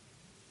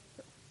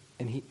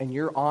 and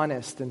you're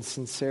honest and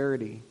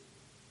sincerity,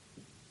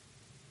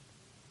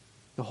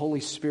 the Holy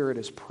Spirit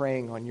is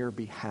praying on your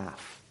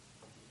behalf.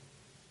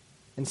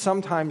 And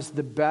sometimes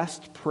the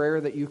best prayer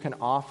that you can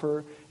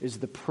offer is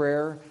the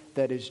prayer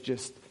that is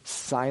just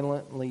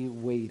silently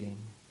waiting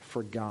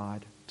for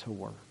God to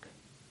work.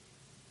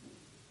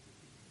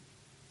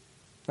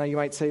 Now you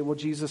might say, well,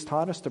 Jesus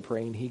taught us to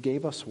pray and he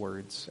gave us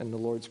words in the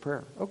Lord's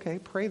Prayer. Okay,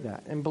 pray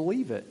that and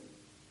believe it.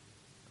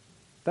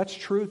 That's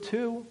true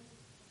too.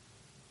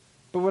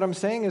 But what I'm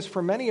saying is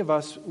for many of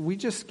us, we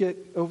just get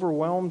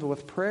overwhelmed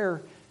with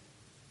prayer.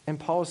 And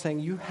Paul is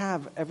saying you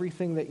have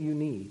everything that you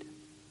need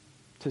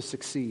to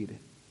succeed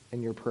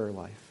in your prayer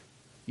life.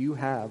 You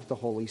have the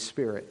Holy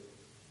Spirit.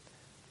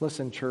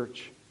 Listen,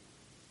 church.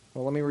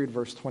 Well, let me read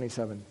verse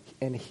 27.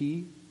 And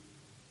he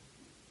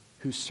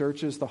who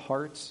searches the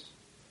hearts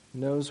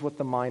knows what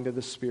the mind of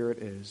the Spirit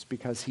is,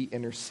 because he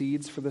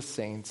intercedes for the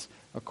saints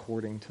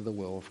according to the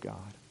will of God.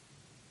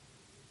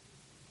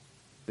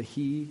 The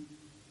he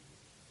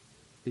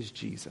is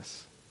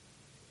Jesus.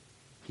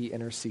 He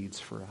intercedes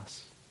for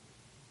us.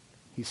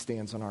 He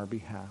stands on our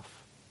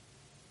behalf.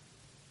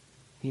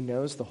 He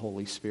knows the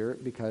Holy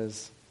Spirit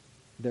because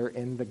they're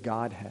in the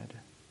Godhead.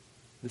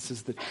 This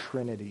is the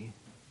Trinity.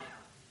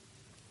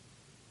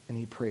 And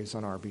he prays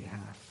on our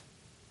behalf.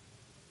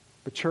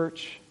 But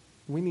church,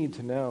 we need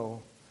to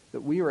know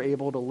that we are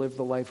able to live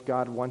the life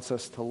God wants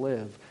us to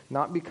live,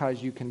 not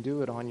because you can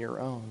do it on your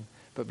own,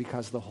 but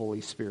because the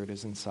Holy Spirit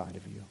is inside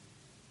of you.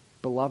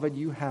 Beloved,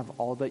 you have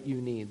all that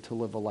you need to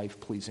live a life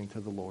pleasing to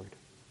the Lord.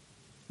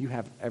 You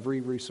have every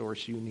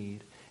resource you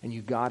need, and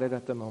you got it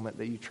at the moment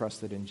that you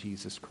trusted in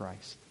Jesus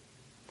Christ.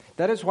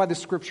 That is why the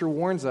Scripture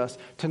warns us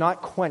to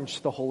not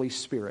quench the Holy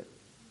Spirit.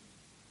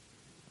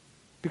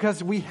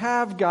 Because we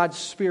have God's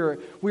Spirit,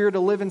 we are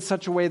to live in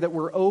such a way that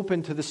we're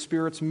open to the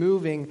Spirit's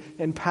moving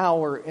and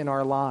power in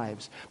our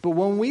lives. But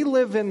when we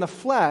live in the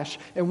flesh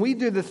and we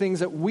do the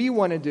things that we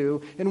want to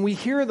do, and we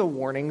hear the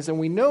warnings and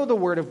we know the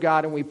Word of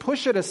God and we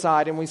push it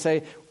aside and we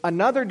say,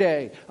 another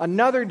day,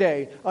 another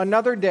day,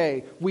 another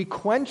day, we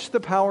quench the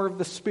power of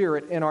the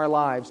Spirit in our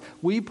lives.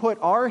 We put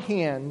our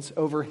hands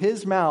over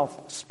His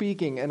mouth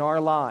speaking in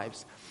our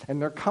lives.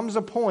 And there comes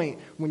a point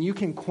when you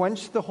can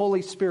quench the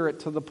Holy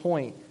Spirit to the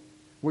point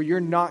where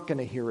you're not going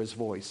to hear His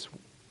voice.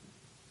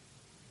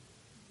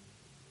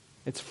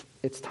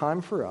 It's time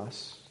for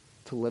us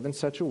to live in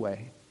such a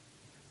way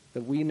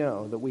that we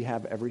know that we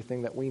have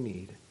everything that we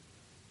need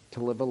to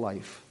live a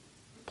life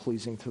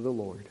pleasing to the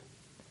Lord.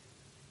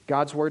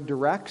 God's Word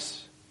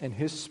directs and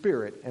His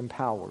Spirit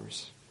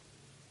empowers.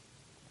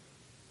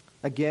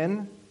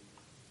 Again,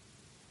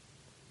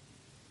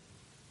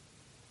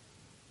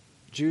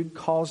 Jude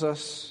calls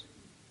us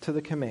to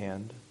the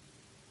command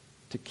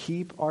to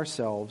keep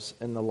ourselves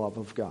in the love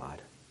of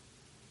God.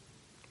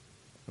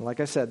 And like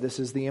I said, this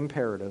is the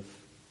imperative.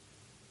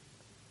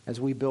 As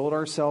we build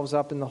ourselves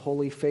up in the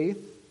holy faith,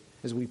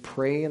 as we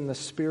pray in the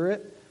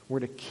Spirit,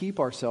 we're to keep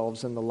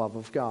ourselves in the love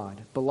of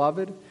God.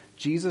 Beloved,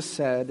 Jesus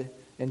said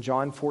in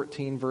John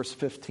 14, verse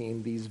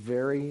 15, these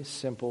very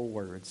simple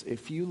words,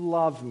 "If you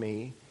love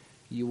me,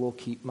 you will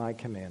keep my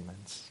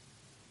commandments."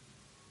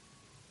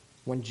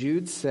 When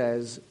Jude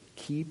says,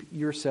 keep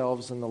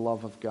yourselves in the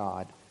love of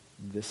God,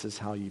 this is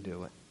how you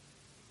do it.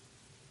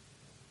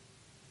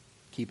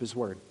 Keep His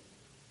Word.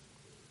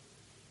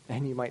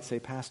 And you might say,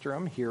 Pastor,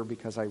 I'm here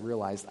because I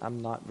realized I'm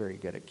not very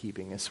good at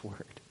keeping His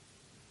Word.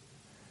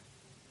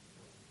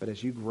 But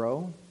as you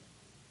grow,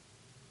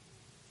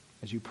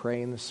 as you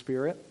pray in the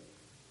Spirit,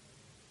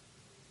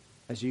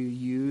 as you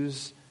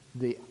use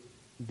the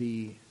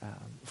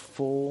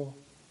full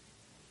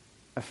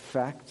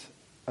effect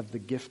of the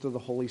gift of the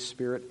Holy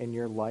Spirit in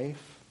your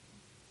life,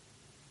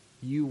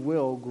 you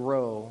will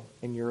grow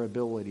in your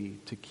ability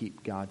to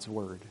keep God's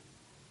Word.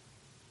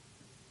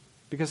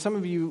 Because some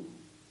of you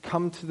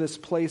come to this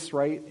place,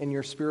 right, in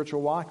your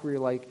spiritual walk where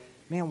you're like,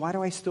 man, why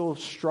do I still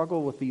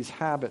struggle with these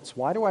habits?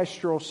 Why do I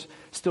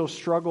still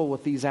struggle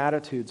with these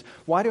attitudes?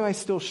 Why do I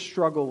still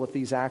struggle with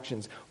these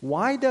actions?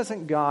 Why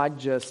doesn't God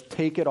just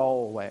take it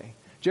all away?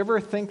 Do you ever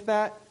think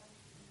that?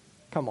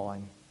 Come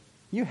on.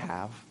 You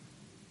have.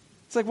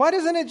 It's like, why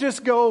doesn't it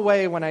just go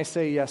away when I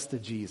say yes to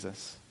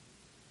Jesus?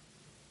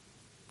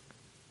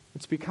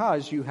 It's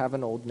because you have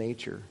an old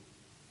nature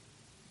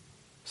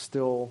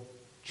still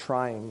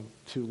trying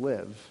to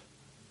live,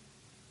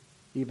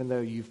 even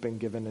though you've been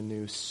given a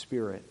new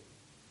spirit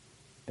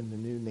and the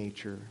new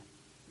nature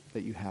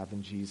that you have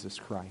in Jesus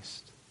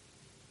Christ.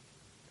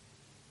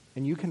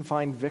 And you can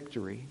find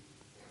victory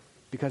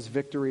because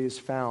victory is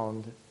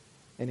found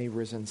in a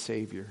risen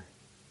Savior.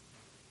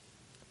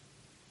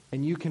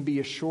 And you can be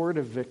assured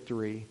of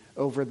victory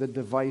over the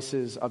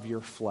devices of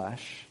your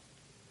flesh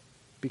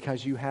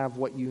because you have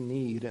what you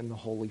need in the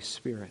Holy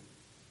Spirit.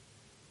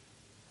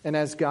 And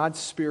as God's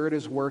Spirit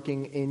is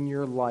working in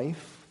your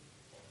life,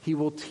 He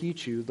will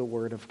teach you the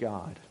Word of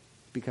God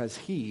because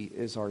He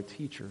is our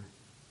teacher.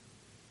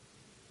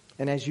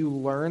 And as you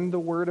learn the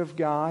Word of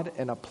God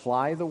and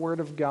apply the Word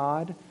of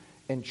God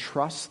and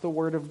trust the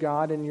Word of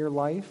God in your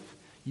life,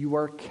 you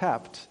are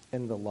kept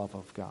in the love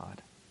of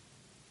God.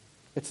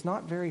 It's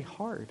not very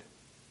hard.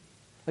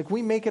 Like,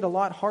 we make it a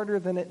lot harder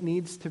than it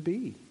needs to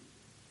be.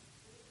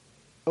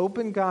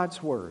 Open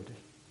God's Word.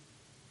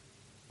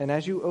 And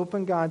as you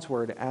open God's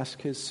Word,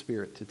 ask His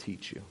Spirit to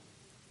teach you.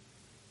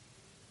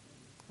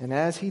 And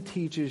as He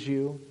teaches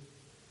you,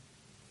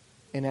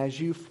 and as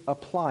you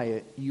apply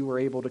it, you are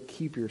able to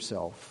keep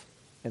yourself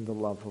in the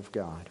love of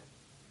God.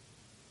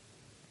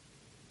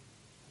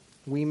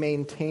 We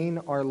maintain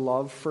our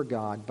love for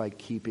God by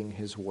keeping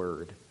His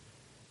Word.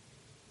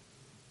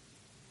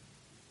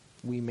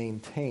 We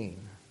maintain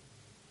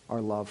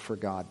our love for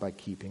God by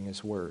keeping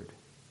His Word.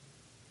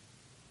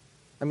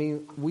 I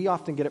mean, we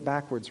often get it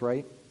backwards,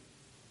 right?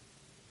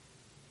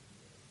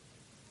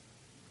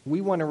 We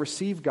want to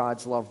receive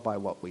God's love by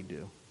what we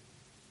do.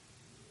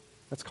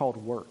 That's called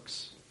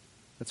works.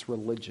 That's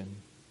religion.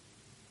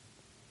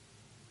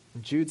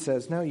 And Jude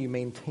says, no, you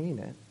maintain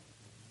it.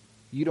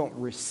 You don't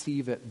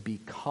receive it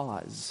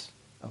because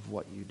of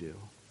what you do.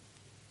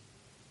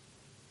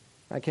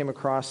 I came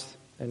across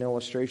an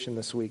illustration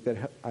this week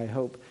that I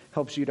hope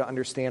helps you to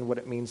understand what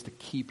it means to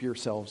keep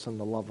yourselves in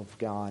the love of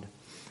God.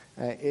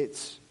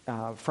 It's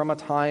from a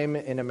time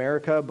in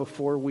America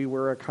before we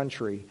were a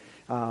country.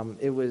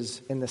 It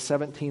was in the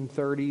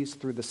 1730s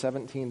through the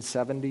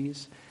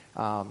 1770s.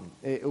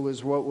 It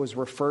was what was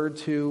referred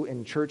to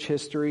in church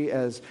history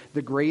as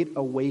the Great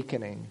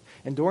Awakening.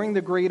 And during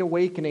the Great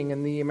Awakening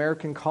in the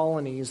American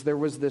colonies, there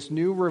was this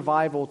new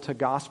revival to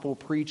gospel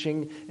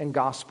preaching and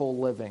gospel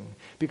living.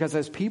 Because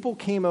as people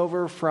came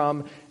over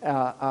from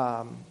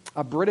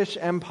a British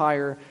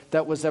Empire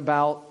that was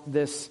about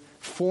this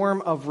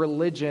form of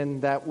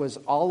religion that was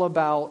all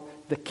about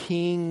the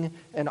king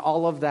and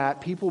all of that,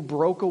 people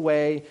broke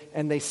away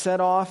and they set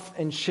off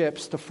in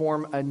ships to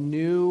form a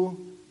new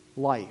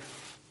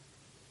life.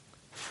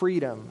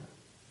 Freedom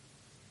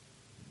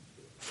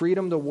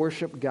to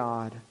worship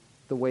God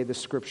the way the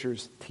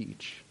Scriptures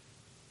teach.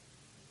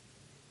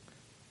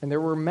 And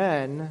there were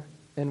men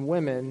and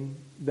women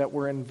that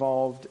were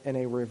involved in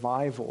a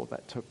revival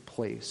that took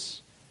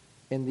place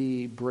in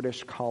the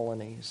British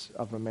colonies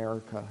of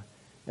America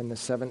in the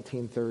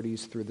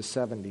 1730s through the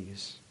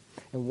 70s.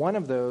 And one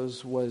of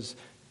those was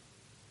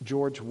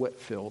George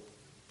Whitefield.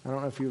 I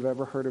don't know if you've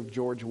ever heard of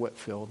George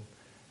Whitefield,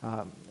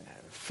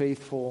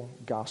 faithful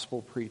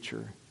gospel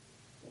preacher.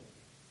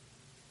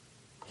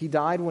 He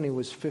died when he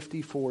was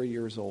 54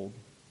 years old,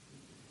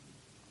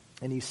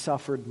 and he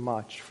suffered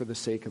much for the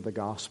sake of the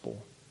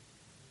gospel.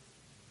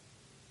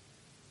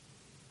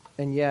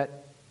 And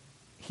yet,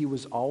 he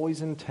was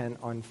always intent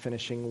on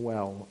finishing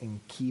well and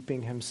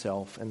keeping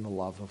himself in the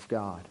love of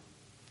God.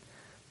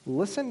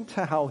 Listen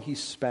to how he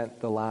spent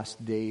the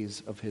last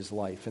days of his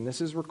life, and this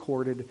is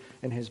recorded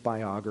in his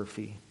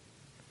biography.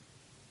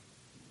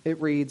 It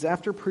reads,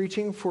 after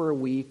preaching for a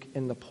week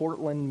in the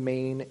Portland,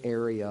 Maine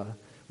area,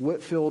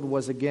 Whitefield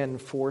was again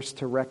forced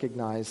to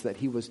recognize that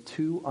he was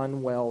too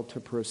unwell to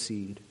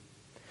proceed.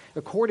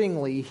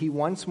 Accordingly, he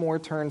once more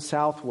turned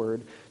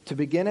southward to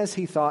begin, as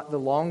he thought, the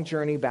long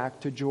journey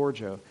back to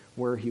Georgia,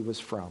 where he was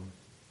from.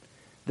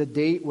 The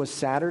date was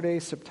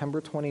Saturday,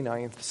 September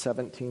 29th,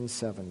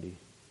 1770.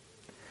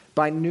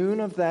 By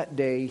noon of that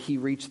day, he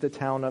reached the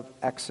town of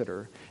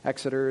Exeter.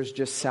 Exeter is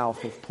just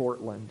south of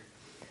Portland.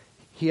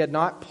 He had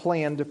not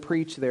planned to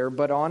preach there,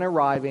 but on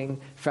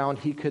arriving, found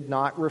he could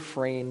not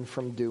refrain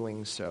from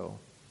doing so.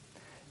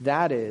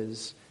 That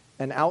is,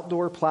 an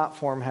outdoor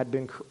platform had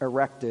been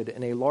erected,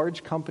 and a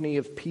large company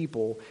of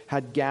people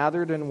had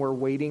gathered and were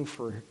waiting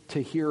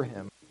to hear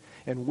him.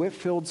 And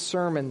Whitefield's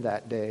sermon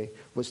that day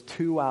was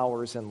 2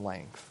 hours in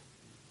length.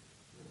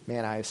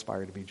 Man, I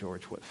aspire to be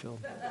George Whitefield.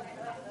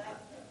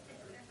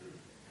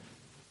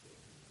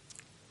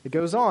 It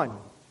goes on.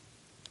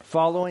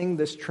 Following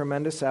this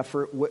tremendous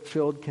effort,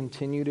 Whitefield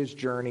continued his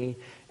journey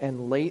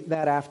and late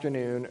that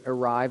afternoon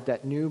arrived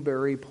at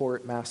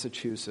Newburyport,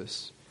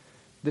 Massachusetts.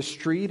 The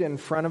street in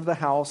front of the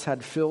house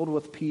had filled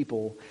with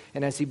people,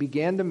 and as he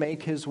began to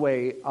make his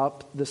way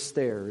up the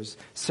stairs,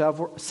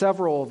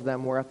 several of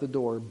them were at the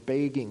door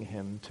begging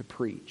him to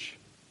preach.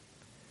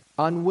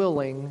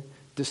 Unwilling,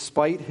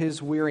 despite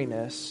his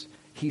weariness,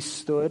 he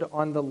stood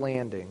on the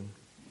landing,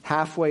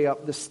 halfway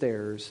up the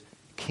stairs,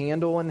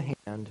 candle in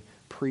hand,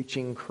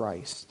 preaching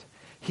Christ.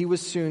 He was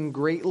soon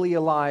greatly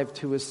alive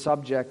to his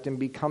subject and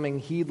becoming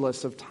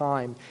heedless of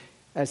time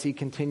as he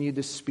continued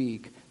to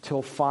speak,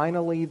 till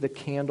finally the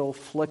candle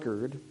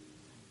flickered,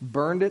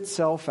 burned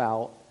itself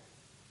out,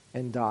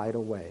 and died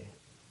away.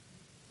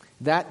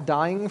 That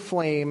dying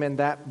flame and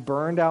that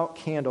burned out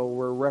candle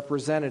were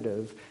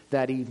representative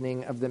that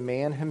evening of the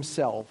man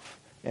himself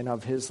and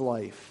of his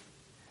life.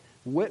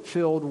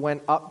 Whitefield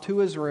went up to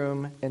his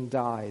room and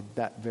died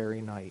that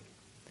very night.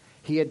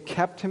 He had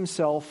kept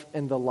himself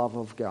in the love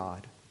of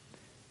God.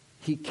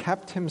 He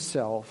kept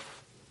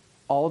himself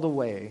all the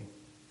way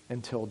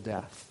until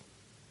death.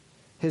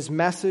 His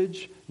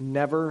message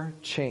never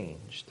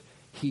changed.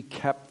 He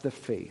kept the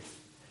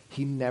faith.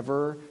 He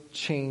never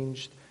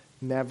changed,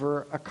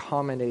 never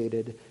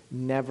accommodated,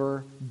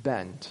 never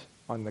bent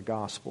on the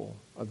gospel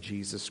of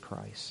Jesus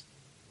Christ.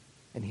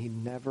 And he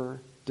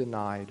never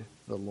denied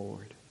the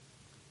Lord.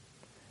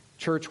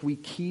 Church, we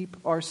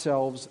keep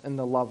ourselves in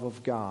the love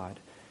of God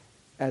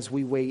as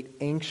we wait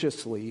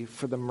anxiously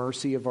for the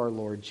mercy of our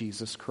Lord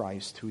Jesus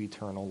Christ to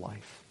eternal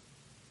life.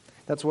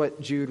 That's what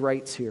Jude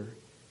writes here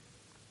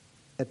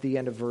at the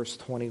end of verse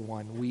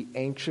 21. We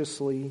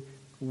anxiously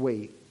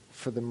wait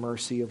for the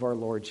mercy of our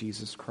Lord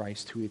Jesus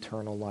Christ to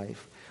eternal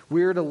life.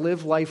 We are to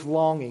live life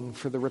longing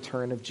for the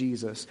return of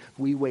Jesus.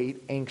 We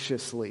wait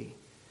anxiously.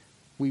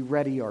 We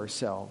ready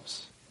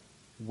ourselves,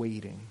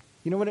 waiting.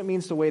 You know what it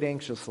means to wait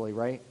anxiously,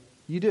 right?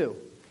 You do.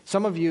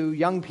 Some of you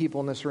young people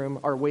in this room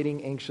are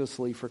waiting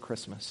anxiously for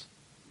Christmas.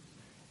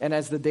 And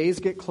as the days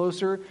get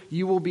closer,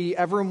 you will be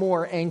ever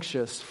more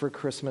anxious for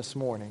Christmas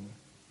morning.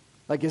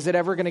 Like, is it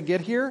ever going to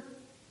get here?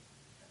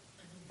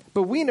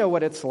 But we know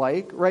what it's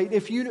like, right?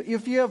 If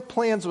you have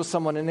plans with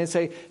someone and they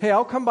say, hey,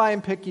 I'll come by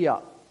and pick you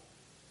up.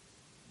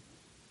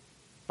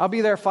 I'll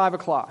be there at 5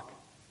 o'clock.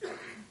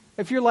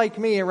 If you're like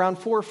me, around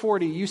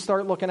 4:40, you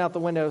start looking out the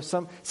window.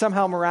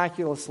 Somehow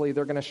miraculously,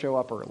 they're going to show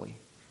up early.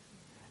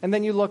 And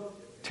then you look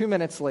 2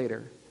 minutes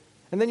later.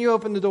 And then you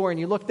open the door and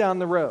you look down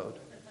the road.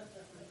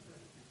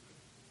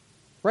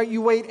 Right?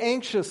 You wait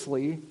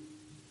anxiously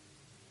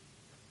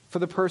for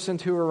the person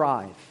to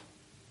arrive.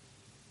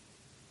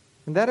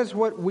 And that is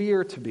what we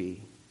are to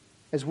be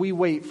as we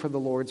wait for the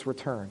Lord's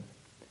return.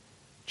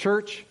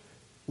 Church,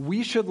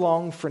 we should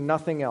long for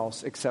nothing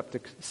else except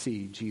to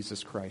see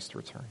Jesus Christ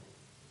return.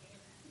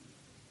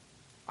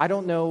 I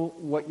don't know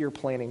what you're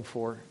planning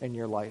for in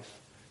your life.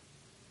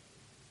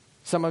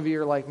 Some of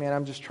you are like, man,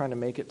 I'm just trying to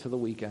make it to the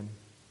weekend.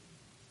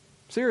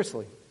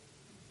 Seriously.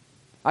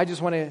 I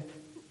just want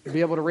to be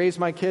able to raise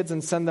my kids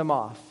and send them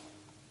off.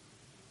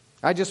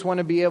 I just want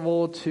to be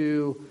able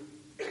to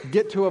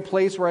get to a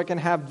place where I can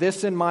have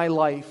this in my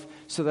life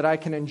so that I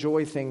can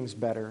enjoy things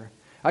better.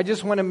 I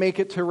just want to make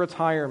it to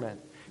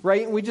retirement,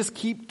 right? And we just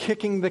keep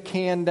kicking the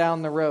can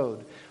down the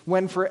road.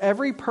 When for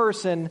every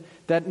person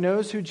that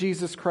knows who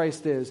Jesus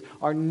Christ is,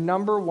 our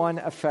number one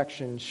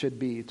affection should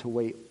be to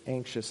wait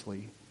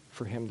anxiously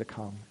for him to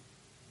come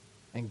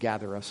and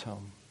gather us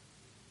home.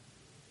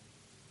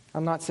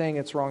 I'm not saying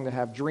it's wrong to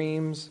have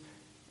dreams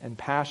and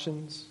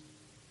passions,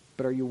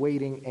 but are you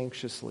waiting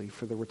anxiously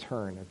for the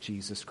return of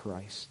Jesus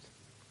Christ?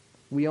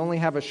 We only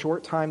have a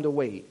short time to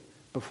wait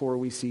before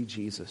we see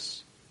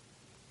Jesus,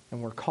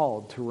 and we're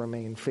called to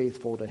remain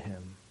faithful to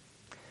him.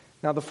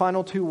 Now, the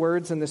final two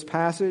words in this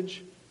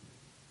passage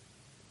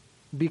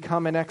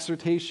become an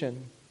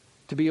exhortation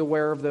to be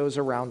aware of those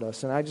around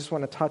us, and I just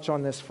want to touch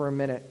on this for a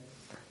minute.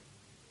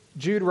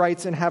 Jude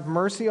writes, "And have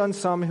mercy on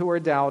some who are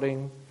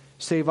doubting,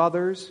 save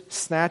others,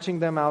 snatching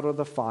them out of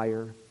the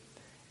fire,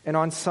 and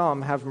on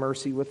some have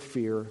mercy with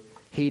fear,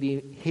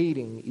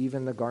 hating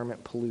even the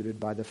garment polluted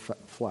by the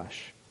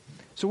flesh."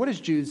 So what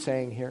is Jude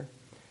saying here?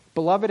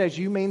 Beloved, as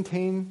you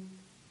maintain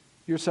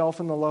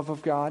yourself in the love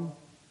of God,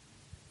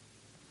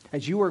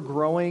 as you are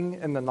growing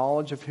in the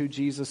knowledge of who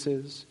Jesus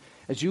is,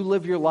 as you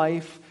live your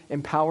life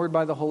empowered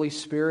by the Holy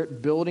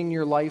Spirit, building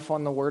your life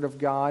on the Word of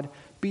God,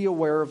 be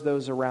aware of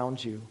those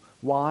around you.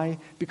 Why?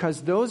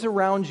 Because those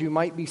around you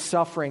might be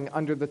suffering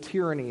under the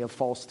tyranny of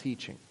false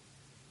teaching.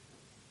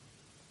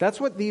 That's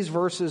what these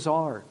verses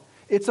are.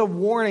 It's a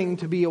warning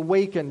to be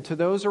awakened to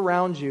those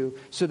around you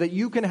so that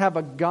you can have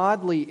a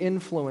godly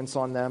influence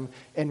on them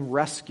and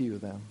rescue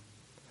them.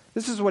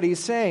 This is what he's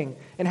saying.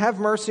 And have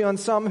mercy on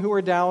some who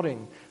are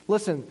doubting.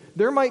 Listen,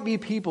 there might be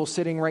people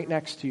sitting right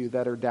next to you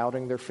that are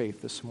doubting their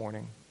faith this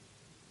morning.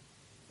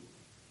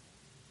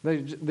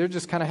 They're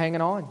just kind of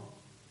hanging on.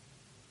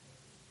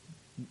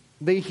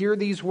 They hear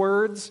these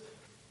words,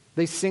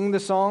 they sing the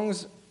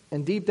songs,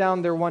 and deep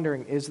down they're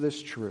wondering, is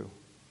this true?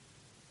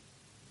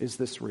 Is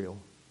this real?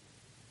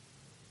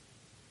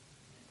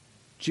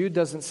 Jude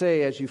doesn't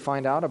say, as you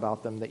find out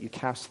about them, that you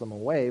cast them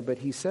away, but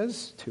he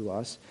says to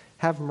us,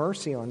 have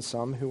mercy on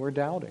some who are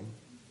doubting.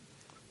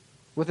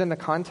 Within the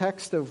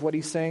context of what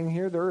he's saying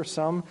here, there are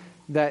some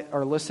that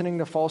are listening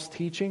to false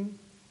teaching,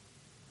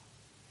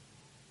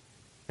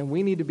 and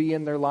we need to be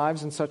in their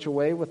lives in such a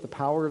way with the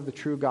power of the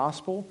true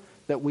gospel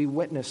that we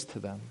witness to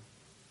them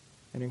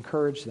and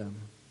encourage them.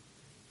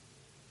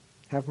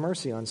 Have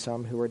mercy on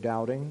some who are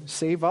doubting.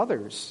 Save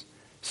others,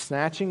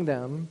 snatching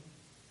them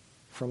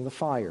from the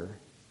fire.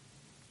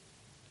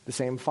 The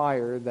same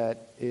fire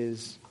that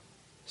is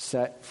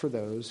set for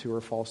those who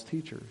are false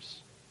teachers,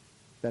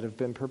 that have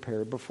been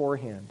prepared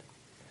beforehand.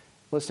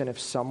 Listen, if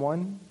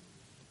someone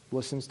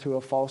listens to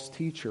a false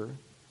teacher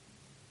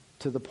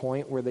to the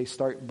point where they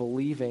start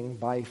believing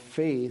by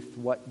faith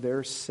what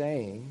they're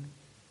saying,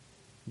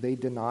 they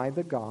deny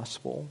the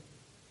gospel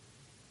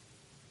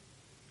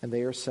and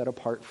they are set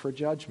apart for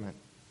judgment.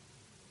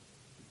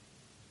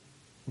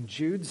 And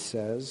Jude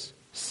says,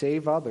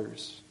 save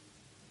others.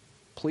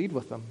 Plead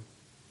with them.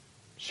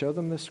 Show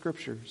them the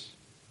scriptures.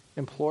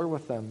 Implore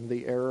with them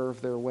the error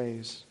of their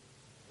ways.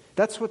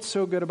 That's what's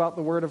so good about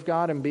the Word of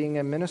God and being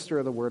a minister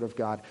of the Word of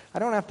God. I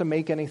don't have to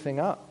make anything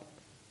up.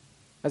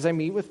 As I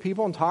meet with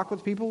people and talk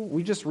with people,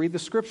 we just read the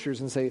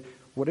scriptures and say,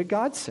 what did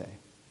God say?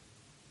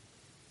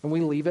 And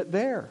we leave it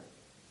there.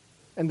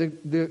 And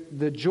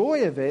the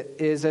joy of it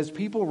is as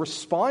people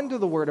respond to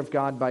the Word of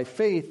God by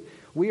faith,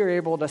 we are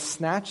able to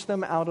snatch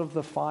them out of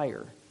the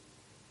fire,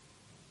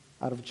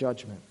 out of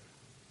judgment.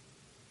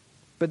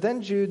 But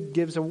then Jude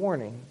gives a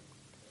warning.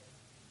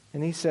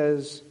 And he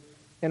says,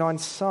 and on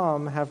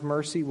some have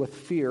mercy with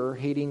fear,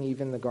 hating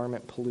even the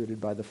garment polluted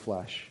by the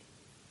flesh.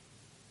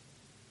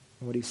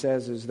 And what he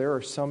says is there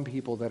are some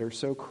people that are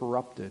so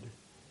corrupted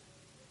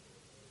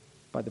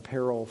by the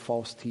peril of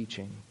false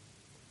teaching.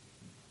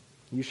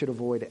 You should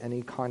avoid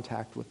any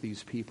contact with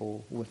these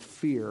people with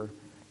fear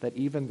that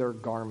even their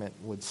garment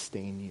would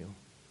stain you.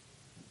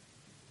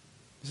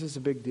 This is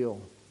a big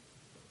deal.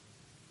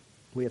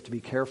 We have to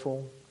be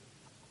careful.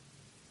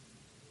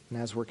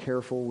 And as we're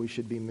careful, we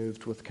should be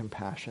moved with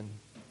compassion.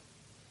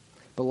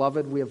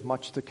 Beloved, we have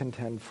much to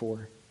contend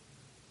for.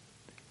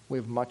 We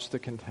have much to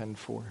contend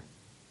for.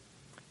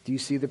 Do you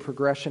see the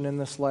progression in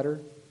this letter?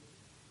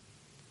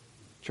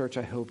 Church,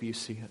 I hope you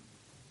see it.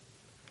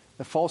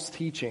 The false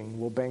teaching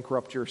will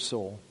bankrupt your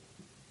soul.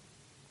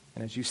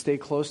 And as you stay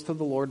close to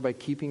the Lord by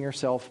keeping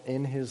yourself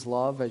in His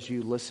love, as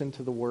you listen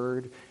to the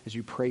Word, as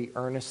you pray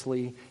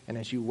earnestly, and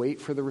as you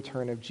wait for the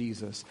return of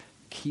Jesus,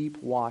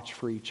 keep watch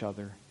for each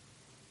other.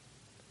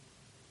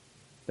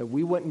 That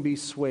we wouldn't be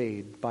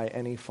swayed by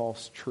any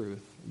false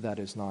truth that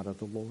is not of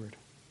the Lord.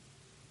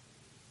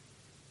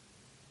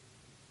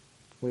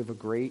 We have a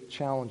great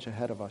challenge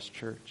ahead of us,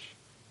 church.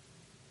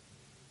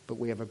 But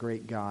we have a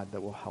great God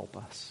that will help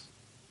us.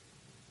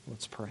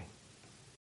 Let's pray.